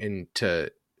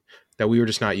that we were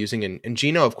just not using. And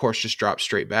Gino, of course, just drops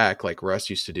straight back like Russ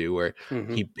used to do, where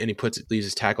he leaves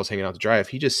his tackles hanging out to dry. If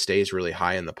he just stays really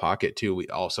high in the pocket too, we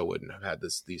also wouldn't have had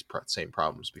these same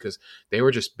problems because they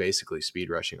were just basically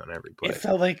speed rushing on every play.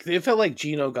 It felt like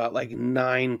Gino got like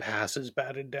 9 passes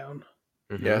batted down.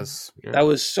 Mm-hmm. Yes. Yeah. That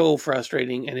was so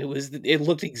frustrating, and it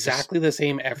looked exactly the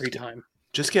same every time.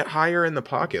 Just get higher in the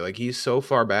pocket. Like he's so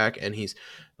far back, and he's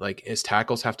like his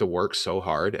tackles have to work so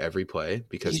hard every play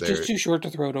because he's just too short to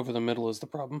throw it over the middle is the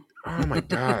problem. Oh my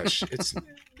gosh, it's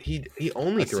he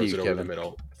only throws it over Kevin. the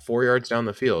middle, 4 yards down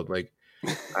the field. Like,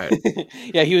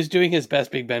 yeah, he was doing his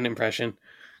best Big Ben impression.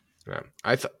 Yeah,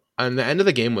 and the end of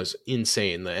the game was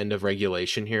insane. The end of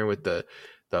regulation here with the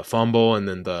fumble and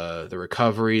then the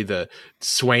recovery, the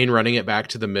Swain running it back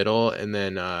to the middle, and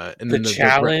then the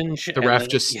challenge, the ref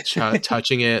just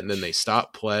touching it, and then they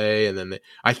stopped play, and then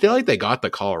I feel like they got the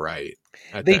call right.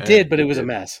 They did, but it was a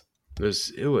mess.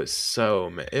 It was so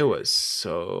messy.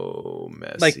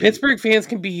 Like Pittsburgh fans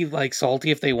can be like salty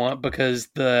if they want because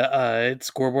the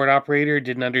scoreboard operator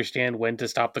didn't understand when to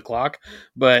stop the clock,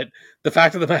 but the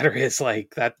fact of the matter is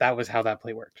like that was how that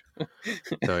play worked.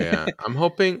 So yeah, I'm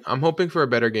hoping for a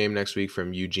better game next week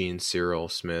from Eugene Cyril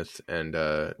Smith, and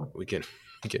we can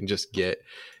just get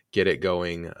it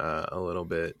going a little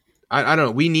bit. I don't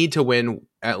know. We need to win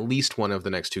at least one of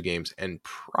the next 2 games, and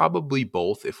probably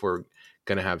both if we're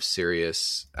going to have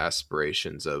serious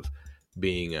aspirations of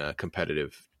being a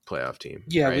competitive playoff team.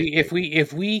 Yeah, right? if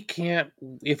we can't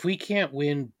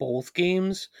win both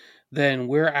games, then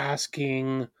we're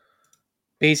asking.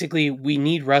 Basically, we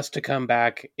need Russ to come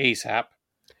back ASAP,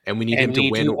 and we need him to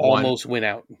win almost win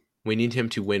out. We need him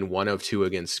to win 1 of 2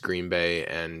 against Green Bay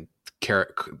and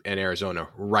Arizona,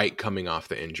 right coming off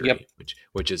the injury,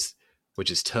 which is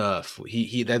tough.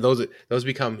 Those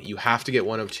become, you have to get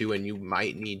 1 of 2, and you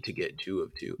might need to get 2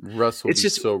 of 2. Russ will be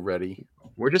so ready.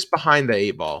 We're just behind the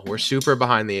 8 ball. We're super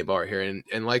behind the 8 ball right here,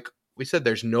 and like we said,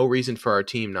 there's no reason for our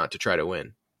team not to try to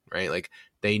win, right? Like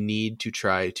they need to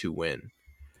try to win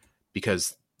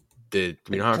because we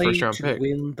don't have a first round pick.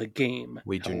 Win the game.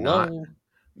 We do not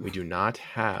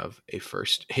have a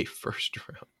first round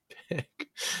pick.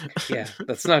 Yeah,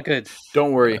 that's not good.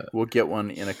 Don't worry, we'll get one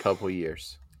in a couple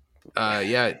years.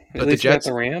 Yeah, but the Jets,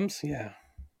 the Rams, yeah.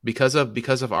 Because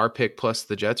of our pick plus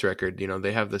the Jets record,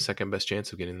 they have the second best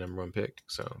chance of getting the number 1 pick.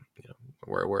 So,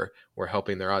 we're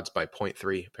helping their odds by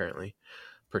 0.3 apparently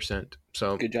 %.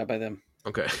 So good job by them.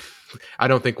 Okay, I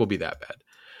don't think we'll be that bad.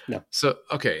 No. So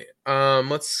okay,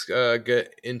 let's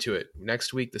get into it.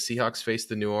 Next week, the Seahawks face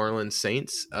the New Orleans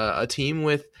Saints, a team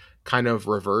with kind of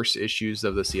reverse issues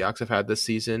of the Seahawks have had this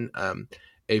season.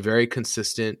 A very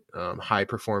consistent,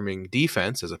 high-performing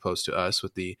defense as opposed to us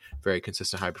with the very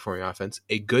consistent, high-performing offense.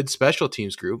 A good special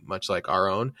teams group, much like our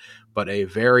own, but a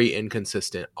very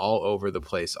inconsistent,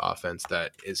 all-over-the-place offense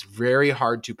that is very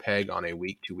hard to peg on a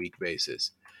week-to-week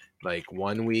basis. Like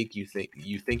 1 week, you think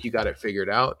you got it figured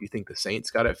out. You think the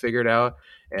Saints got it figured out,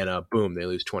 and boom, they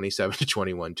lose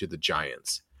 27-21 to the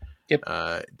Giants. Yep.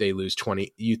 They lose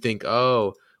 20. You think,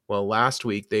 oh, well, last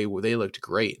week they looked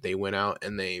great. They went out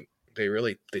and they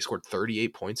scored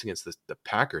 38 points against the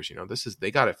Packers.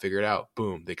 They got it figured out.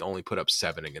 Boom, they only put up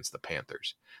 7 against the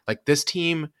Panthers. Like this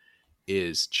team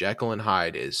is Jekyll and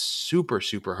Hyde, is super,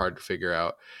 super hard to figure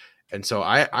out. And so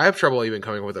I have trouble even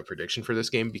coming up with a prediction for this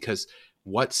game because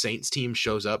what Saints team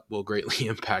shows up will greatly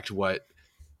impact what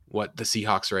the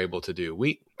Seahawks are able to do.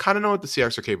 We kind of know what the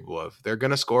Seahawks are capable of. They're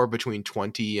going to score between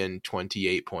 20 and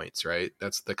 28 points, right?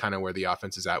 That's the kind of where the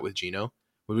offense is at with Gino.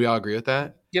 Would we all agree with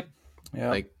that? Yep. Yeah.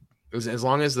 Like as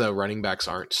long as the running backs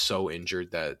aren't so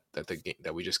injured that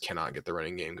we just cannot get the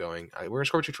running game going, we're going to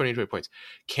score between 20 and 20 points.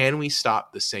 Can we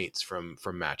stop the Saints from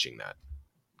matching that?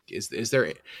 Is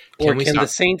there? Can the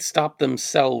Saints stop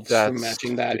themselves from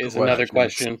matching that? Is another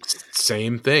question.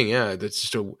 Same thing, yeah. That's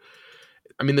just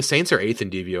the Saints are 8th in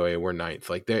DVOA. We're 9th.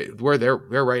 Like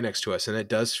they're right next to us, and it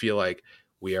does feel like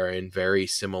we are in very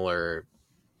similar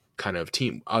kind of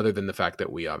team. Other than the fact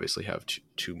that we obviously have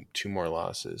two more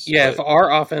losses. Yeah, if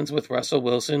our offense with Russell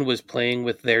Wilson was playing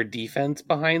with their defense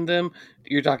behind them,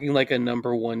 you're talking like a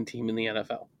number 1 team in the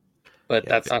NFL. But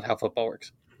that's not how football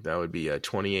works. That would be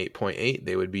 28.8.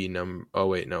 They would be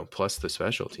plus the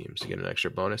special teams to get an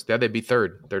extra bonus. Yeah, they'd be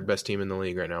third best team in the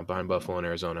league right now behind Buffalo and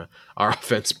Arizona. Our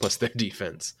offense plus their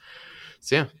defense.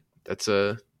 So yeah, that's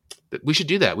we should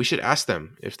do that. We should ask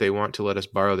them if they want to let us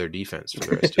borrow their defense for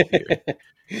the rest of the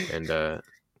year, and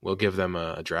we'll give them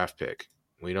a draft pick.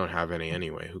 We don't have any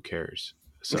anyway. Who cares?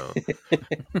 So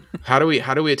how do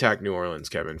we attack New Orleans,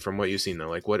 Kevin? From what you've seen though,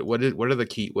 like what is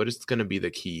going to be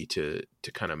the key to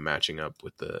kind of matching up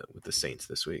with the Saints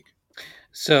this week?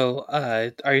 So,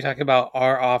 are you talking about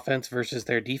our offense versus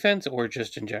their defense, or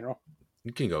just in general?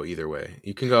 You can go either way.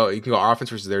 You can go our offense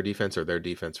versus their defense, or their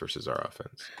defense versus our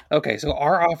offense. Okay, so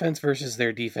our offense versus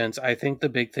their defense. I think the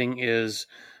big thing is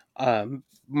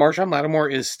Marshawn Lattimore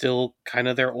is still kind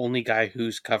of their only guy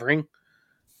who's covering.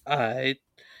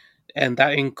 And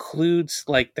that includes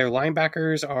like their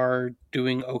linebackers are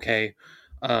doing okay.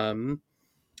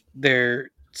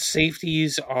 Their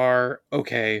safeties are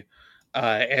okay.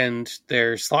 And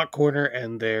their slot corner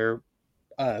and their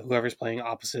whoever's playing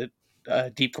opposite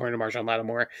deep corner to Marshawn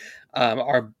Lattimore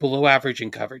are below average in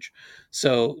coverage.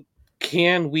 So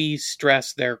can we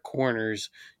stress their corners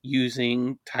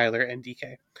using Tyler and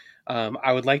DK?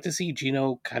 I would like to see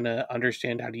Gino kind of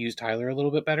understand how to use Tyler a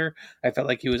little bit better. I felt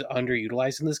like he was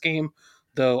underutilized in this game,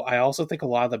 though I also think a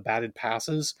lot of the batted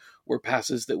passes were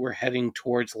passes that were heading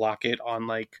towards Lockett on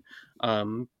like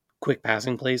quick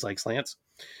passing plays like slants.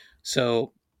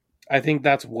 So I think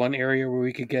that's one area where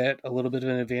we could get a little bit of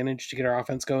an advantage to get our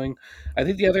offense going. I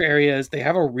think the other area is they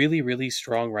have a really, really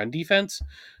strong run defense,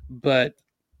 but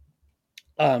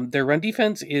their run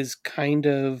defense is kind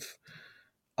of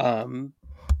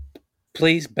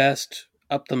plays best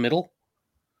up the middle.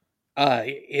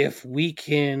 If we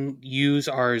can use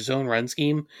our zone run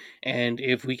scheme and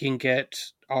if we can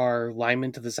get our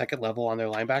linemen to the second level on their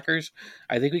linebackers,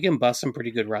 I think we can bust some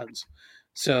pretty good runs.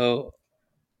 So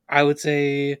I would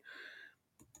say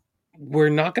we're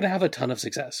not going to have a ton of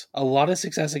success. A lot of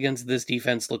success against this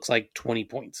defense looks like 20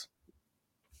 points.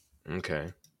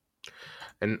 Okay.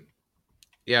 And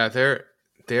yeah,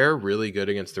 they're really good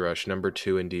against the rush. Number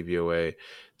 2 in DVOA.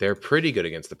 They're pretty good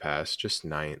against the pass, just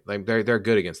 9th. Like they're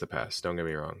good against the pass. Don't get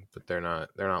me wrong, but they're not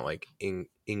like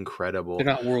incredible. They're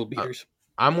not world beaters.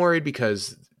 I'm worried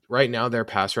because right now their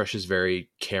pass rush is very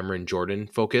Cameron Jordan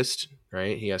focused.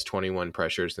 Right, he has 21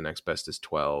 pressures. The next best is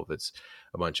 12. It's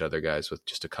a bunch of other guys with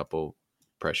just a couple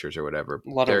pressures or whatever. A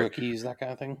lot of rookies, that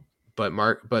kind of thing. But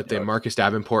Marcus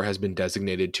Davenport has been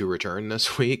designated to return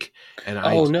this week, and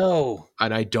no,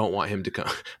 I don't want him to come.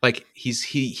 Like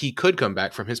he could come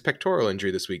back from his pectoral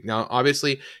injury this week. Now,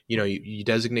 obviously, you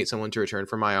designate someone to return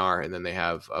from IR, and then they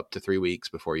have up to 3 weeks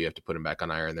before you have to put him back on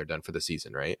IR, and they're done for the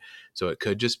season, right? So it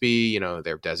could just be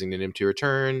they're designating him to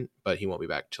return, but he won't be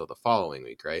back till the following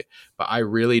week, right? But I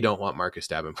really don't want Marcus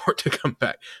Davenport to come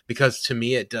back because to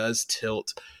me it does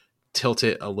tilt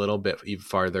it a little bit even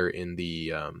farther in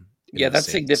the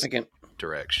that's significant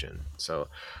direction. So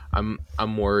I'm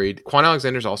worried. Quan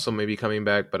Alexander's also maybe coming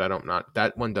back, but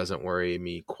that one doesn't worry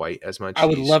me quite as much. I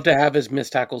would love to have his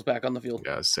missed tackles back on the field.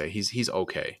 Yeah, say he's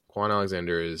okay. Quan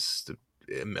Alexander is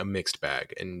a mixed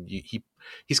bag, and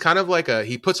he's kind of like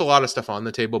he puts a lot of stuff on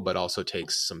the table, but also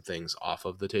takes some things off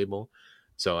of the table.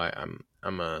 So I'm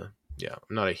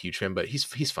not a huge fan, but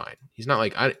he's fine. He's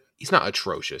not he's not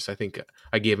atrocious. I think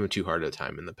I gave him too hard a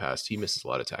time in the past. He misses a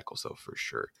lot of tackles though, for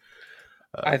sure.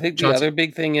 I think the other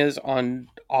big thing is on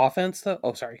offense, though.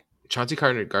 Oh, sorry. Chauncey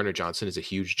Gardner-Johnson is a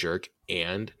huge jerk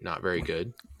and not very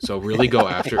good. So really go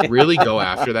after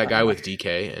that guy with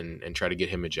DK and try to get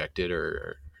him ejected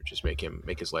or just make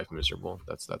his life miserable.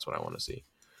 That's what I want to see.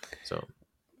 So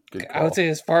good call. I would say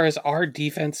as far as our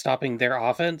defense stopping their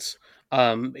offense,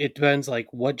 it depends like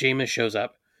what Jameis shows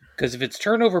up. Because if it's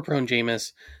turnover prone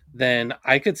Jameis, then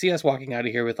I could see us walking out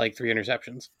of here with like 3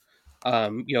 interceptions.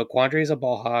 Quandre is a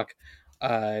ball hawk.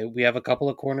 We have a couple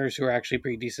of corners who are actually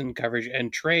pretty decent in coverage,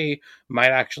 and Trey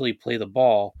might actually play the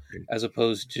ball as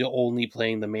opposed to only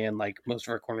playing the man like most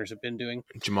of our corners have been doing.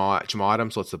 Jamal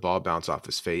Adams lets the ball bounce off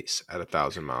his face at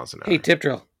 1,000 miles an hour. Hey, tip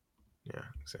drill. Yeah,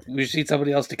 exactly. We just need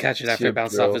somebody else to catch it after it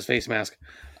bounces off his face mask.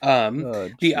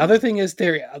 The other thing is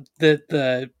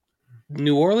the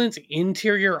New Orleans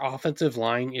interior offensive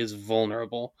line is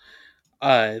vulnerable.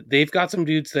 They've got some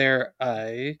dudes there.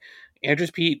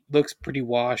 Andrus Peat looks pretty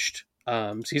washed.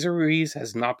 Cesar Ruiz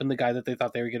has not been the guy that they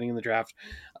thought they were getting in the draft.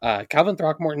 Calvin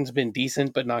Throckmorton's been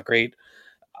decent, but not great.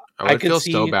 I would feel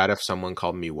so bad if someone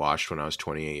called me washed when I was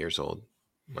 28 years old.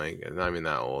 Like, not even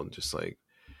that old, just like,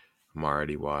 I'm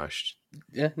already washed.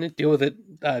 Yeah, deal with it.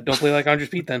 Don't play like Andrus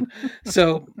Peat then.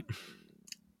 So,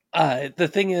 the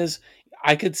thing is,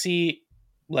 I could see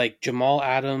like Jamal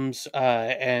Adams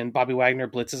and Bobby Wagner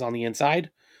blitzes on the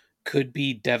inside could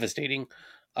be devastating.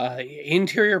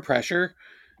 Interior pressure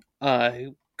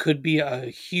could be a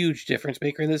huge difference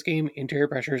maker in this game. Interior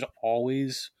pressure is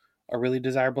always a really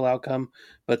desirable outcome,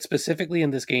 but specifically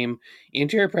in this game,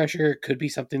 interior pressure could be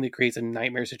something that creates a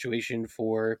nightmare situation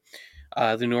for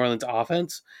the New Orleans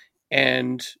offense.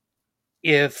 And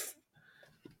if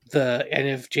And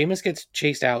if Jameis gets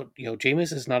chased out,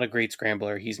 Jameis is not a great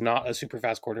scrambler. He's not a super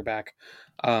fast quarterback,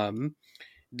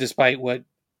 despite what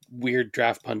weird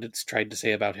draft pundits tried to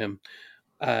say about him.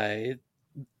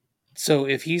 So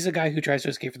if he's a guy who tries to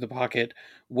escape from the pocket,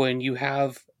 when you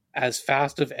have as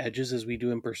fast of edges as we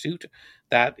do in pursuit,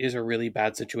 that is a really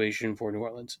bad situation for New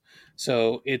Orleans.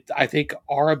 So I think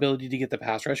our ability to get the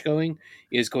pass rush going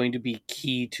is going to be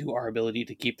key to our ability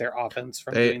to keep their offense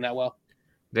from doing that well.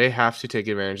 They have to take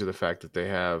advantage of the fact that they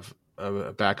have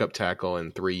a backup tackle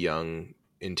and 3 young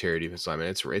interior defense linemen.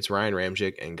 It's Ryan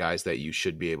Ramczyk and guys that you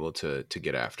should be able to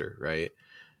get after, right?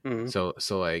 Mm-hmm. So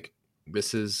like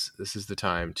this is the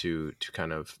time to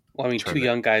kind of. Well, I mean, 2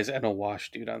 young guys and a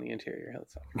wash dude on the interior.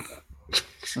 That's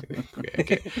not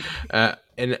okay.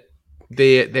 And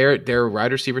their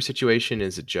wide receiver situation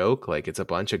is a joke. Like it's a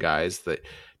bunch of guys that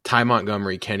Ty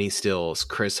Montgomery, Kenny Stills,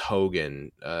 Chris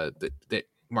Hogan,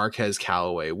 Marquez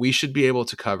Callaway. We should be able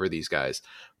to cover these guys,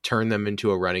 turn them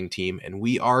into a running team, and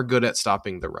we are good at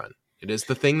stopping the run. It is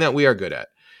the thing that we are good at.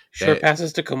 Short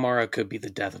passes to Kamara could be the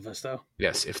death of us, though.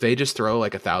 Yes, if they just throw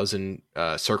like 1,000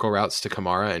 circle routes to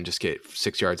Kamara and just get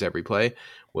 6 yards every play,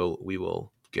 we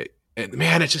will get. And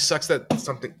man, it just sucks that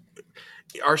something.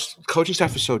 Our coaching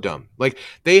staff is so dumb. Like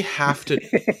they have to,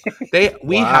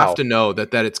 we have to know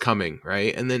that it's coming,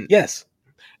 right? And then yes.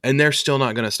 And they're still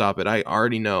not going to stop it. I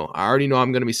already know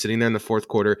I'm going to be sitting there in the fourth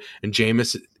quarter, and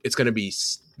Jameis, it's going to be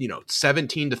 17-13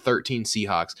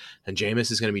 Seahawks, and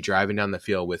Jameis is going to be driving down the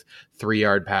field with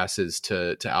 3-yard passes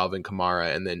to Alvin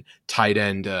Kamara, and then tight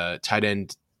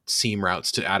end seam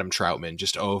routes to Adam Troutman,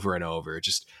 just over and over,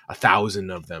 just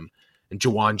 1,000 of them, and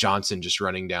Jawan Johnson just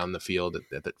running down the field.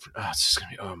 It's just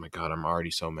gonna be, oh my god, I'm already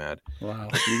so mad. Wow,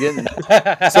 you're getting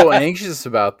so anxious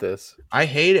about this. I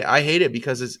hate it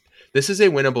because this is a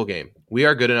winnable game. We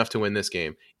are good enough to win this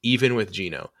game, even with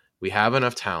Geno. We have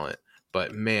enough talent,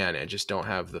 but man, I just don't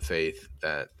have the faith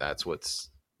that that's what's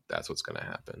going to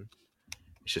happen.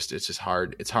 It's just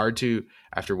hard. It's hard to,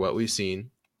 after what we've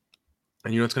seen.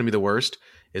 And what's going to be the worst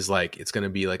is like it's going to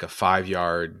be like a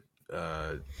 5-yard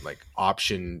like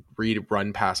option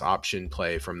run pass option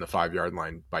play from the 5-yard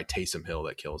line by Taysom Hill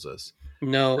that kills us.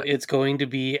 No, it's going to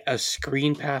be a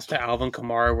screen pass to Alvin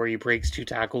Kamara where he breaks 2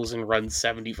 tackles and runs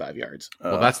 75 yards.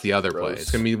 Well, that's the other play.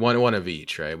 It's going to be one of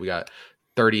each, right? We got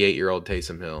 38-year-old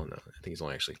Taysom Hill. No, I think he's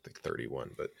only actually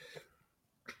 31, but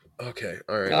okay.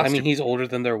 All right. I mean, he's older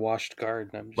than their washed guard.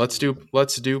 Let's do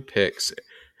picks,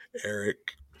 Eric.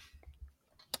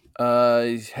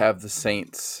 I have the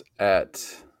Saints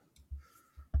at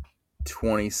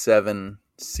 27,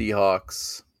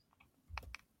 Seahawks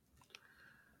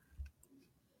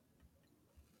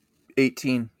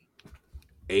 18.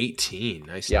 18.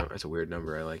 Nice. Yeah. That's a weird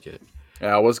number. I like it.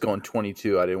 Yeah, I was going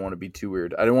 22. I didn't want to be too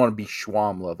weird. I didn't want to be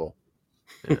Schwam level.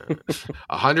 Yeah.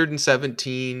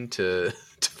 117 to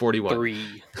 41.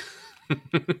 3. All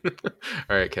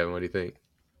right, Kevin, what do you think?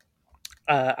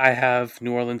 I have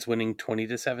New Orleans winning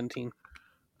 20-17.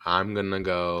 I'm going to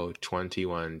go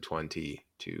 21-20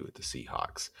 to the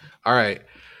Seahawks. All right.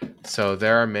 So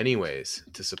there are many ways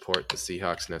to support the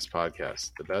Seahawks Nest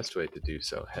podcast. The best way to do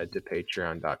so, head to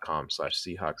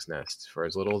patreon.com/SeahawksNest for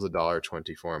as little as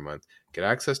 $1.24 a month. Get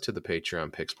access to the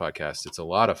Patreon Picks podcast. It's a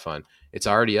lot of fun. It's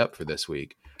already up for this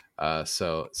week.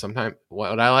 So sometimes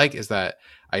what I like is that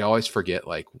I always forget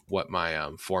like what my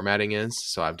formatting is.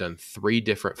 So I've done 3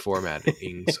 different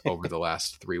formattings over the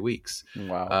last 3 weeks.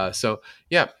 Wow. So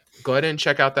yeah, go ahead and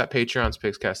check out that Patreon's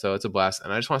Pickscast though. It's a blast.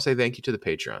 And I just want to say thank you to the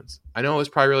Patreons. I know it was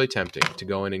probably really tempting to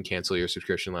go in and cancel your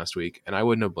subscription last week, and I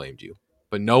wouldn't have blamed you,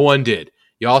 but no one did.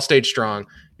 You all stayed strong.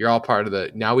 You're all part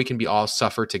of now we can be all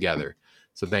suffer together.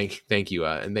 So thank you.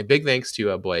 And big thanks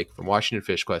to Blake from Washington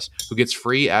Fish Quest, who gets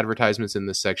free advertisements in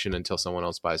this section until someone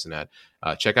else buys an ad.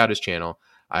 Check out his channel.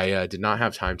 I did not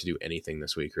have time to do anything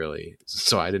this week, really.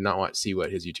 So I did not want to see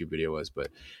what his YouTube video was, but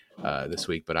this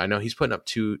week. But I know he's putting up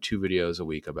two videos a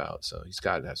week about, so he's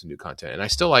got to have some new content. And I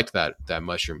still liked that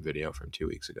mushroom video from 2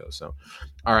 weeks ago. So,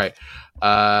 all right,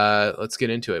 let's get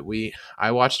into it.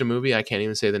 I watched a movie. I can't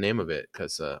even say the name of it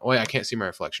because I can't see my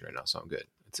reflection right now, so I'm good.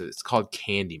 It's called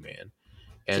Candyman.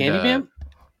 And, Candyman?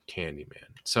 Candyman.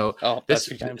 So that's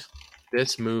 3 times.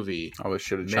 This movie. I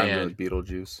should have chimed in with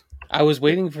Beetlejuice. I was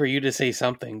waiting for you to say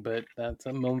something, but that's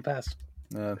a moment past.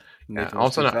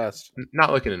 Also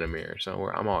not looking in a mirror,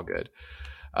 so I'm all good.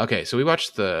 Okay, so we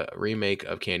watched the remake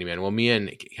of Candyman. Well, me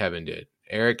and Kevin did.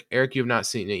 Eric, you have not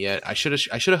seen it yet. I should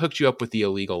have hooked you up with the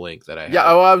illegal link that I had. Yeah,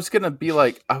 I was gonna be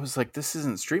like, this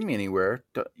isn't streaming anywhere.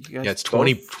 You guys it's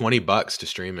 $20 to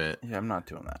stream it. Yeah, I'm not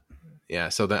doing that. Yeah,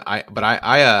 so that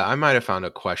I might have found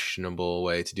a questionable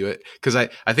way to do it because I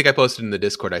think I posted in the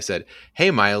Discord. I said,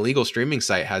 "Hey, my illegal streaming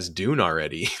site has Dune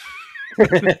already,"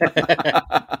 because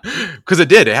it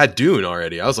did. It had Dune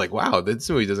already. I was like, "Wow, this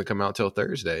movie doesn't come out till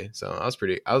Thursday." So I was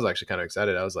actually kind of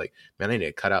excited. I was like, "Man, I need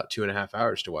to cut out 2.5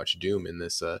 hours to watch Doom in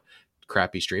this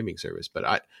crappy streaming service." But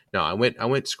I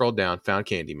went scrolled down, found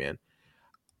Candyman.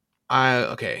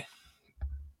 Okay.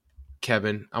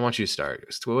 Kevin, I want you to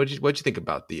start. What'd you think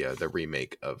about the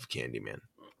remake of Candyman?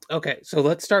 Okay, so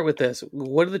let's start with this.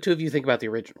 What do the two of you think about the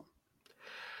original?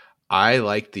 I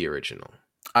like the original.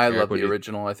 I Eric, love what the do you-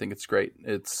 original. I think it's great.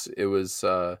 It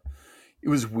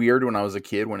was weird when I was a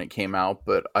kid when it came out,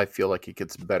 but I feel like it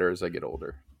gets better as I get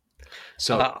older.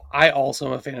 So I also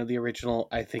am a fan of the original.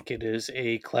 I think it is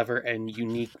a clever and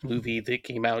unique movie that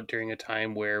came out during a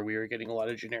time where we were getting a lot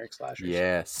of generic slashers.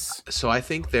 Yes. so I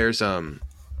think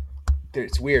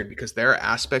it's weird because there are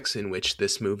aspects in which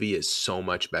this movie is so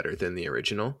much better than the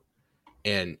original,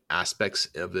 and aspects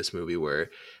of this movie where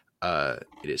it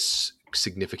is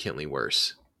significantly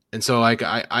worse. And so like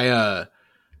I'm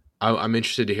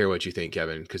interested to hear what you think,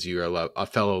 Kevin, because you're a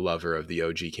fellow lover of the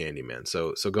OG Candyman.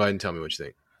 So go ahead and tell me what you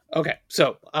think. Okay,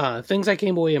 so things I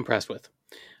came away impressed with.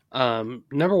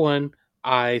 Number one,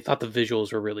 I thought the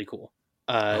visuals were really cool.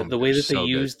 The way that they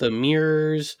used the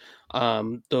mirrors,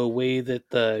 the way that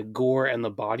the gore and the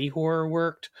body horror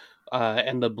worked,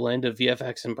 and the blend of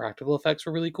VFX and practical effects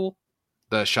were really cool.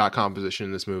 The shot composition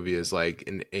in this movie is like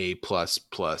an A plus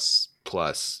plus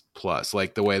plus plus.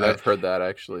 Like the way that I've heard that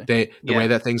actually. the way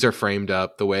that things are framed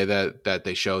up, the way that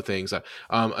they show things. A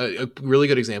really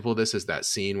good example of this is that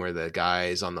scene where the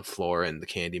guy's on the floor and the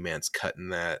Candyman's cutting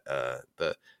that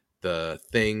the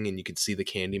thing, and you can see the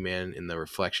Candyman in the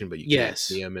reflection, but you can't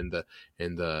see him in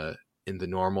the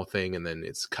normal thing, and then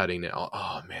it's cutting it all.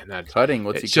 Oh man, that's cutting.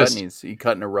 What's he cutting? Is he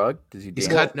cutting a rug? Does he?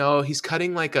 He's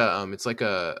cutting like a it's like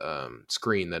a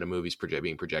screen that a movie's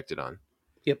being projected on.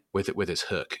 Yep. With his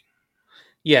hook.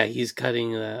 Yeah, he's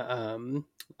cutting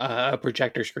a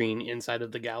projector screen inside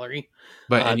of the gallery.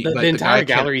 But the entire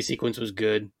gallery sequence was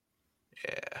good.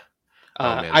 Yeah.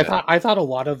 I thought a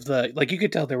lot of you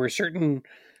could tell there were certain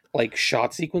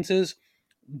shot sequences,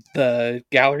 the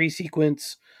gallery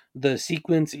sequence, the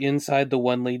sequence inside the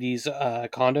one lady's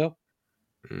condo.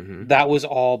 Mm-hmm. That was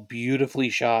all beautifully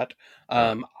shot.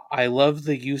 I love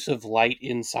the use of light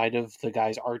inside of the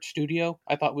guy's art studio.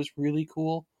 I thought was really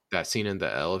cool. That scene in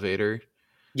the elevator.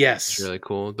 Yes. It's really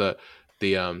cool. The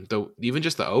even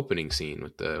just the opening scene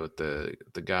with the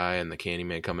guy and the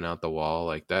Candyman coming out the wall,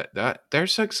 like that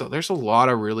there's a lot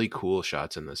of really cool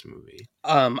shots in this movie.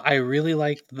 I really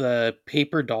liked the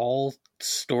paper doll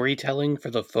storytelling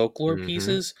for the folklore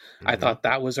pieces. I thought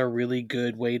that was a really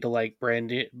good way to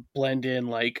blend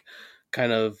in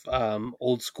kind of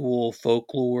old school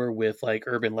folklore with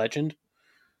urban legend.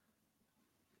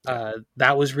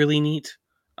 That was really neat.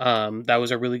 That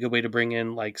was a really good way to bring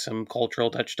in some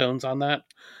cultural touchstones on that.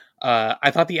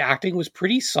 I thought the acting was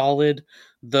pretty solid,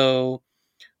 though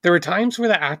there were times where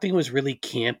the acting was really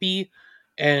campy,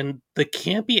 and the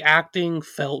campy acting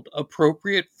felt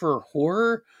appropriate for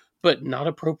horror, but not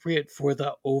appropriate for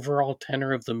the overall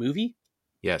tenor of the movie.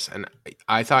 Yes, and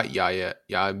I thought Yahya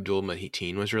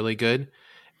Abdul-Mateen was really good.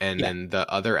 And then the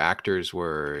other actors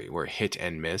were hit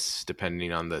and miss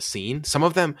depending on the scene. Some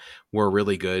of them were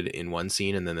really good in one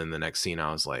scene, and then in the next scene,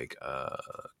 I was like,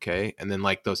 okay. And then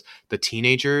the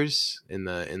teenagers in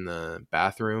the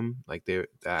bathroom, the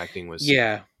acting was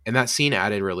and that scene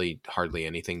added really hardly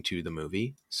anything to the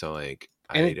movie. So it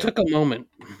took a moment.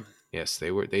 Yes,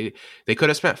 they could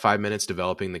have spent 5 minutes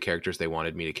developing the characters they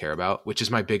wanted me to care about, which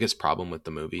is my biggest problem with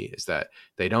the movie, is that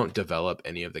they don't develop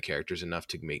any of the characters enough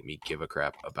to make me give a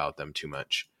crap about them too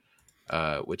much,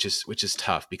 which is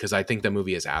tough because I think the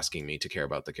movie is asking me to care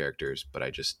about the characters, but I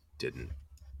just didn't.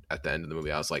 At the end of the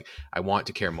movie, I was like, I want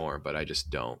to care more, but I just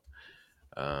don't.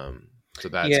 So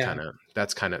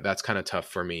that's kind of tough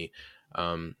for me.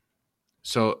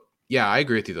 So yeah, I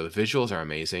agree with you though. The visuals are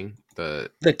amazing.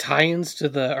 The tie-ins to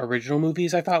the original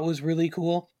movies I thought was really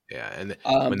cool. Yeah, and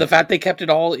the fact they kept it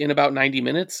all in about 90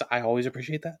 minutes, I always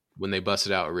appreciate that. When they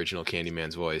busted out original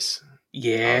Candyman's voice.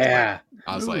 Yeah.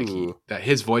 I was like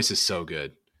his voice is so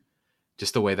good.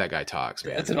 Just the way that guy talks,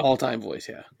 man. It's an all-time voice,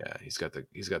 yeah. Yeah, he's got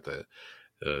the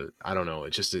I don't know,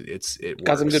 it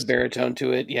got some good baritone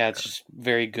to it. Yeah, it's just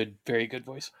very good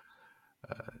voice.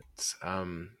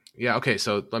 Yeah, okay,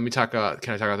 so can I talk about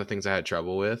the things I had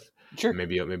trouble with? Sure.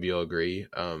 Maybe you'll agree.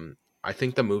 I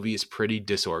think the movie is pretty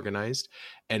disorganized,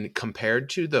 and compared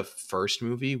to the first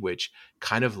movie, which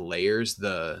kind of layers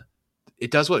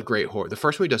it does what great horror. The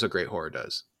first movie does what great horror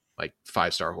does. like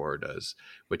 5-star horror does,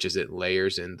 which is it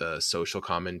layers in the social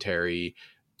commentary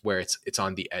where it's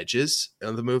on the edges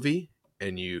of the movie,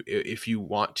 and if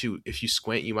you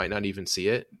squint, you might not even see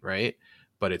it, right?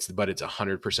 But it's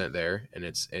 100% there, and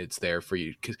it's there for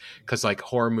you, because like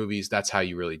horror movies, that's how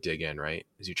you really dig in, right?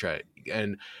 As you try.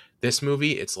 And this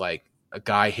movie, it's like a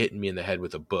guy hitting me in the head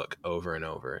with a book over and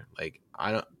over. Like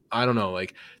I don't know,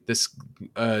 like this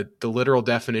the literal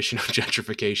definition of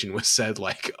gentrification was said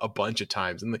like a bunch of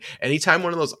times, and anytime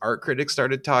one of those art critics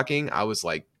started talking, I was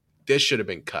like, this should have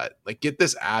been cut. Like, get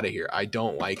this out of here. I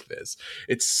don't like this.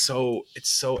 It's so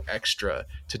extra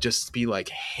to just be like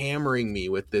hammering me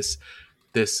with this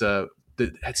that's so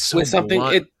with something.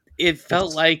 blunt. It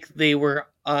felt like they were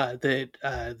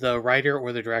the writer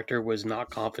or the director was not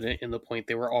confident in the point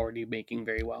they were already making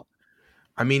very well.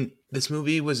 I mean, this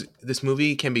movie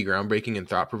can be groundbreaking and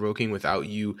thought provoking without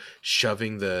you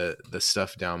shoving the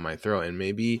stuff down my throat. And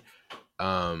maybe,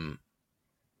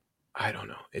 I don't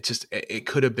know. It's just it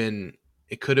could have been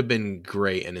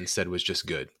great, and instead was just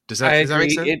good. Does that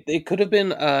make sense? It could have been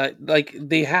like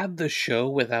they had the show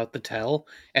without the tell,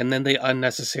 and then they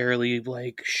unnecessarily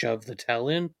like shoved the tell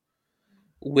in,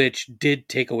 which did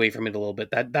take away from it a little bit.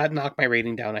 That knocked my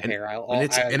rating down a hair.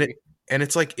 And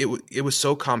it's like it was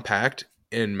so compact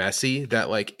and messy that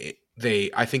like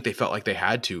I think they felt like they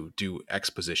had to do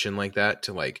exposition like that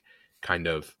to like kind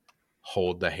of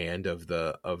hold the hand of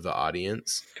the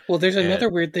audience. Well, there's another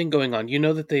weird thing going on. You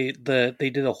know that they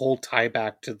did a whole tie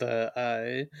back to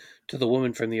the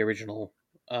woman from the original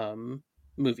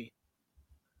movie.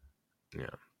 Yeah,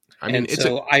 I mean,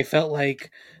 I felt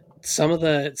like some of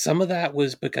that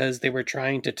was because they were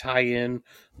trying to tie in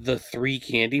the 3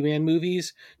 Candyman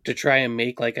movies to try and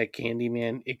make like a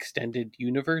Candyman extended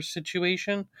universe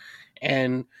situation,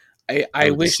 and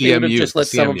I wish they would have just let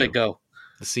some of it go.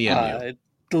 The CMU.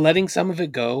 Letting some of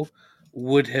it go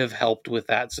would have helped with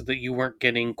that, so that you weren't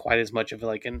getting quite as much of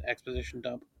like an exposition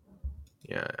dump.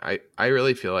 Yeah, I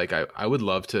really feel like I would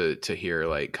love to hear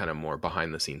like kind of more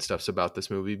behind the scenes stuffs about this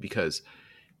movie, because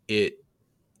it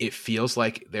feels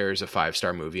like there's a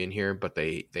 5-star movie in here, but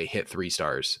they hit 3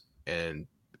 stars, and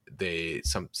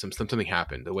something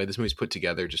happened. The way this movie's put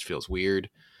together just feels weird.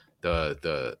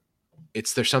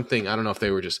 There's something, I don't know if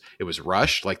it was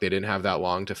rushed, like they didn't have that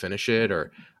long to finish it,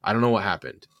 or I don't know what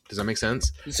happened. Does that make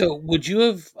sense? So would you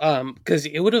have, because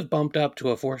it would have bumped up to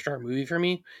a 4-star movie for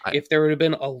me if there would have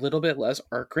been a little bit less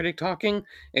art critic talking,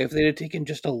 if they'd have taken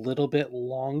just a little bit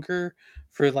longer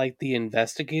for like the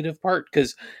investigative part,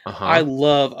 because I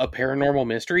love a paranormal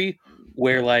mystery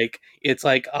where like it's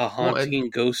like a haunting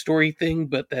ghost story thing,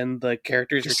 but then the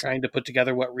characters are trying to put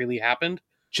together what really happened.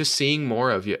 Just seeing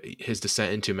more of his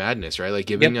descent into madness, right? Like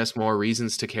giving us more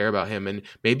reasons to care about him, and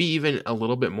maybe even a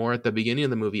little bit more at the beginning of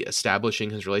the movie,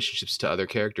 establishing his relationships to other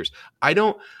characters. I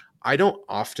don't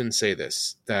often say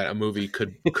this, that a movie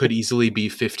could easily be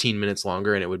 15 minutes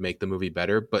longer and it would make the movie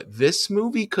better, but this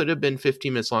movie could have been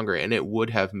 15 minutes longer and it would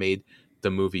have made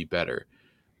the movie better.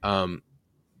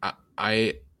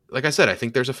 I like I said, I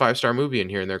think there's a 5-star movie in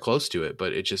here and they're close to it,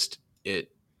 but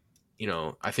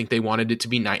I think they wanted it to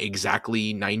be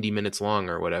exactly 90 minutes long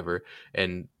or whatever,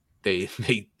 and there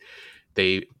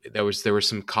was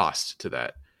some cost to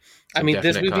that. I mean,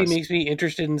 this movie makes me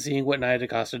interested in seeing what Nia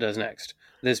DaCosta does next.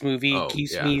 This movie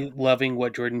keeps me loving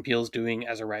what Jordan Peele's doing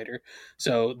as a writer.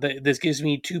 So this gives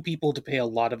me 2 people to pay a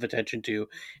lot of attention to.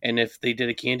 And if they did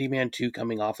a Candyman 2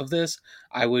 coming off of this,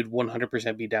 I would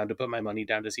 100% be down to put my money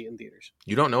down to see it in theaters.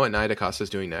 You don't know what Nia DaCosta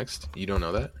is doing next? You don't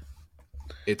know that?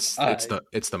 It's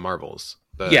the Marvels,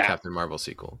 the Captain Marvel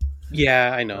sequel.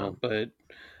 Yeah, I know, but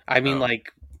I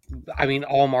mean,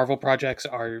 all Marvel projects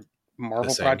are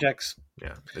Marvel projects.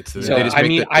 Yeah,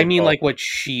 like what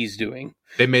she's doing.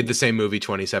 They made the same movie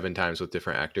 27 times with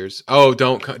different actors. Oh,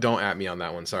 don't at me on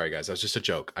that one. Sorry, guys. That's just a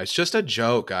joke. It's just a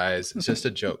joke, guys. It's just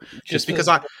a joke. just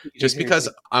because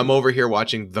I'm over here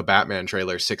watching the Batman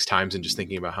trailer 6 times and just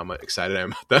thinking about how much excited I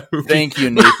am about that movie. Thank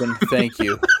you, Nathan. Thank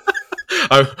you.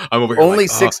 I'm over here only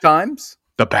 6 times.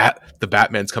 The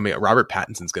Batman's coming out. Robert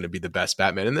Pattinson's going to be the best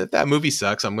Batman, and if that movie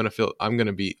sucks, I'll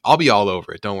be all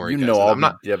over it. Don't worry, guys. I'm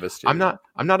not devastated.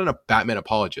 I'm not a Batman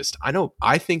apologist.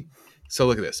 I think so.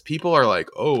 Look at this. People are like,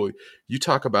 oh, you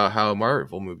talk about how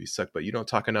Marvel movies suck, but you don't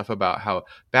talk enough about how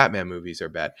Batman movies are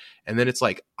bad. And then it's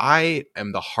like, I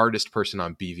am the hardest person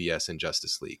on BVS and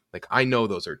Justice League. Like, I know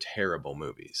those are terrible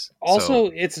movies. Also,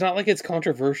 it's not like it's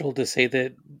controversial to say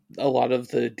that a lot of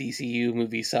the DCU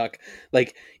movies suck.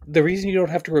 Like, the reason you don't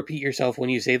have to repeat yourself when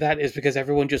you say that is because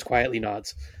everyone just quietly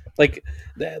nods. Like,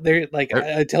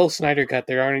 until Snyder Cut,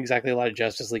 there aren't exactly a lot of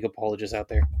Justice League apologists out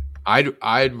there.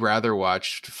 I'd rather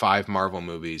watch 5 Marvel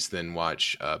movies than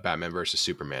watch Batman versus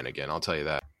Superman again. I'll tell you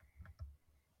that.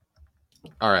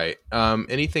 All right.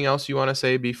 Anything else you want to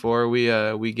say before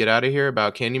we get out of here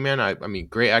about Candyman? I mean,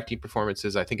 great acting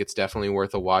performances. I think it's definitely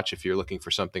worth a watch if you're looking for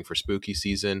something for spooky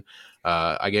season.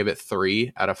 I gave it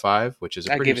 3 out of 5, which is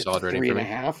a I pretty give it solid rating three for and a me.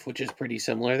 half, which is pretty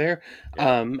similar there.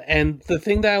 Yeah. And the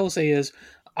thing that I will say is,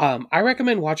 I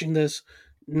recommend watching this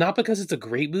not because it's a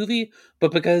great movie,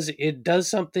 but because it does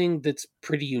something that's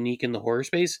pretty unique in the horror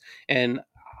space. And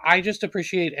I just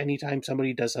appreciate anytime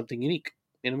somebody does something unique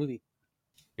in a movie.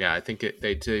 Yeah, I think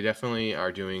they definitely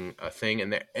are doing a thing,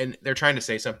 and they're trying to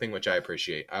say something, which I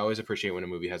appreciate. I always appreciate when a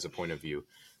movie has a point of view.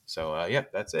 So yeah,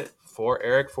 that's it for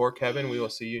Eric, for Kevin. We will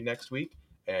see you next week,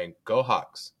 and go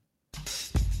Hawks.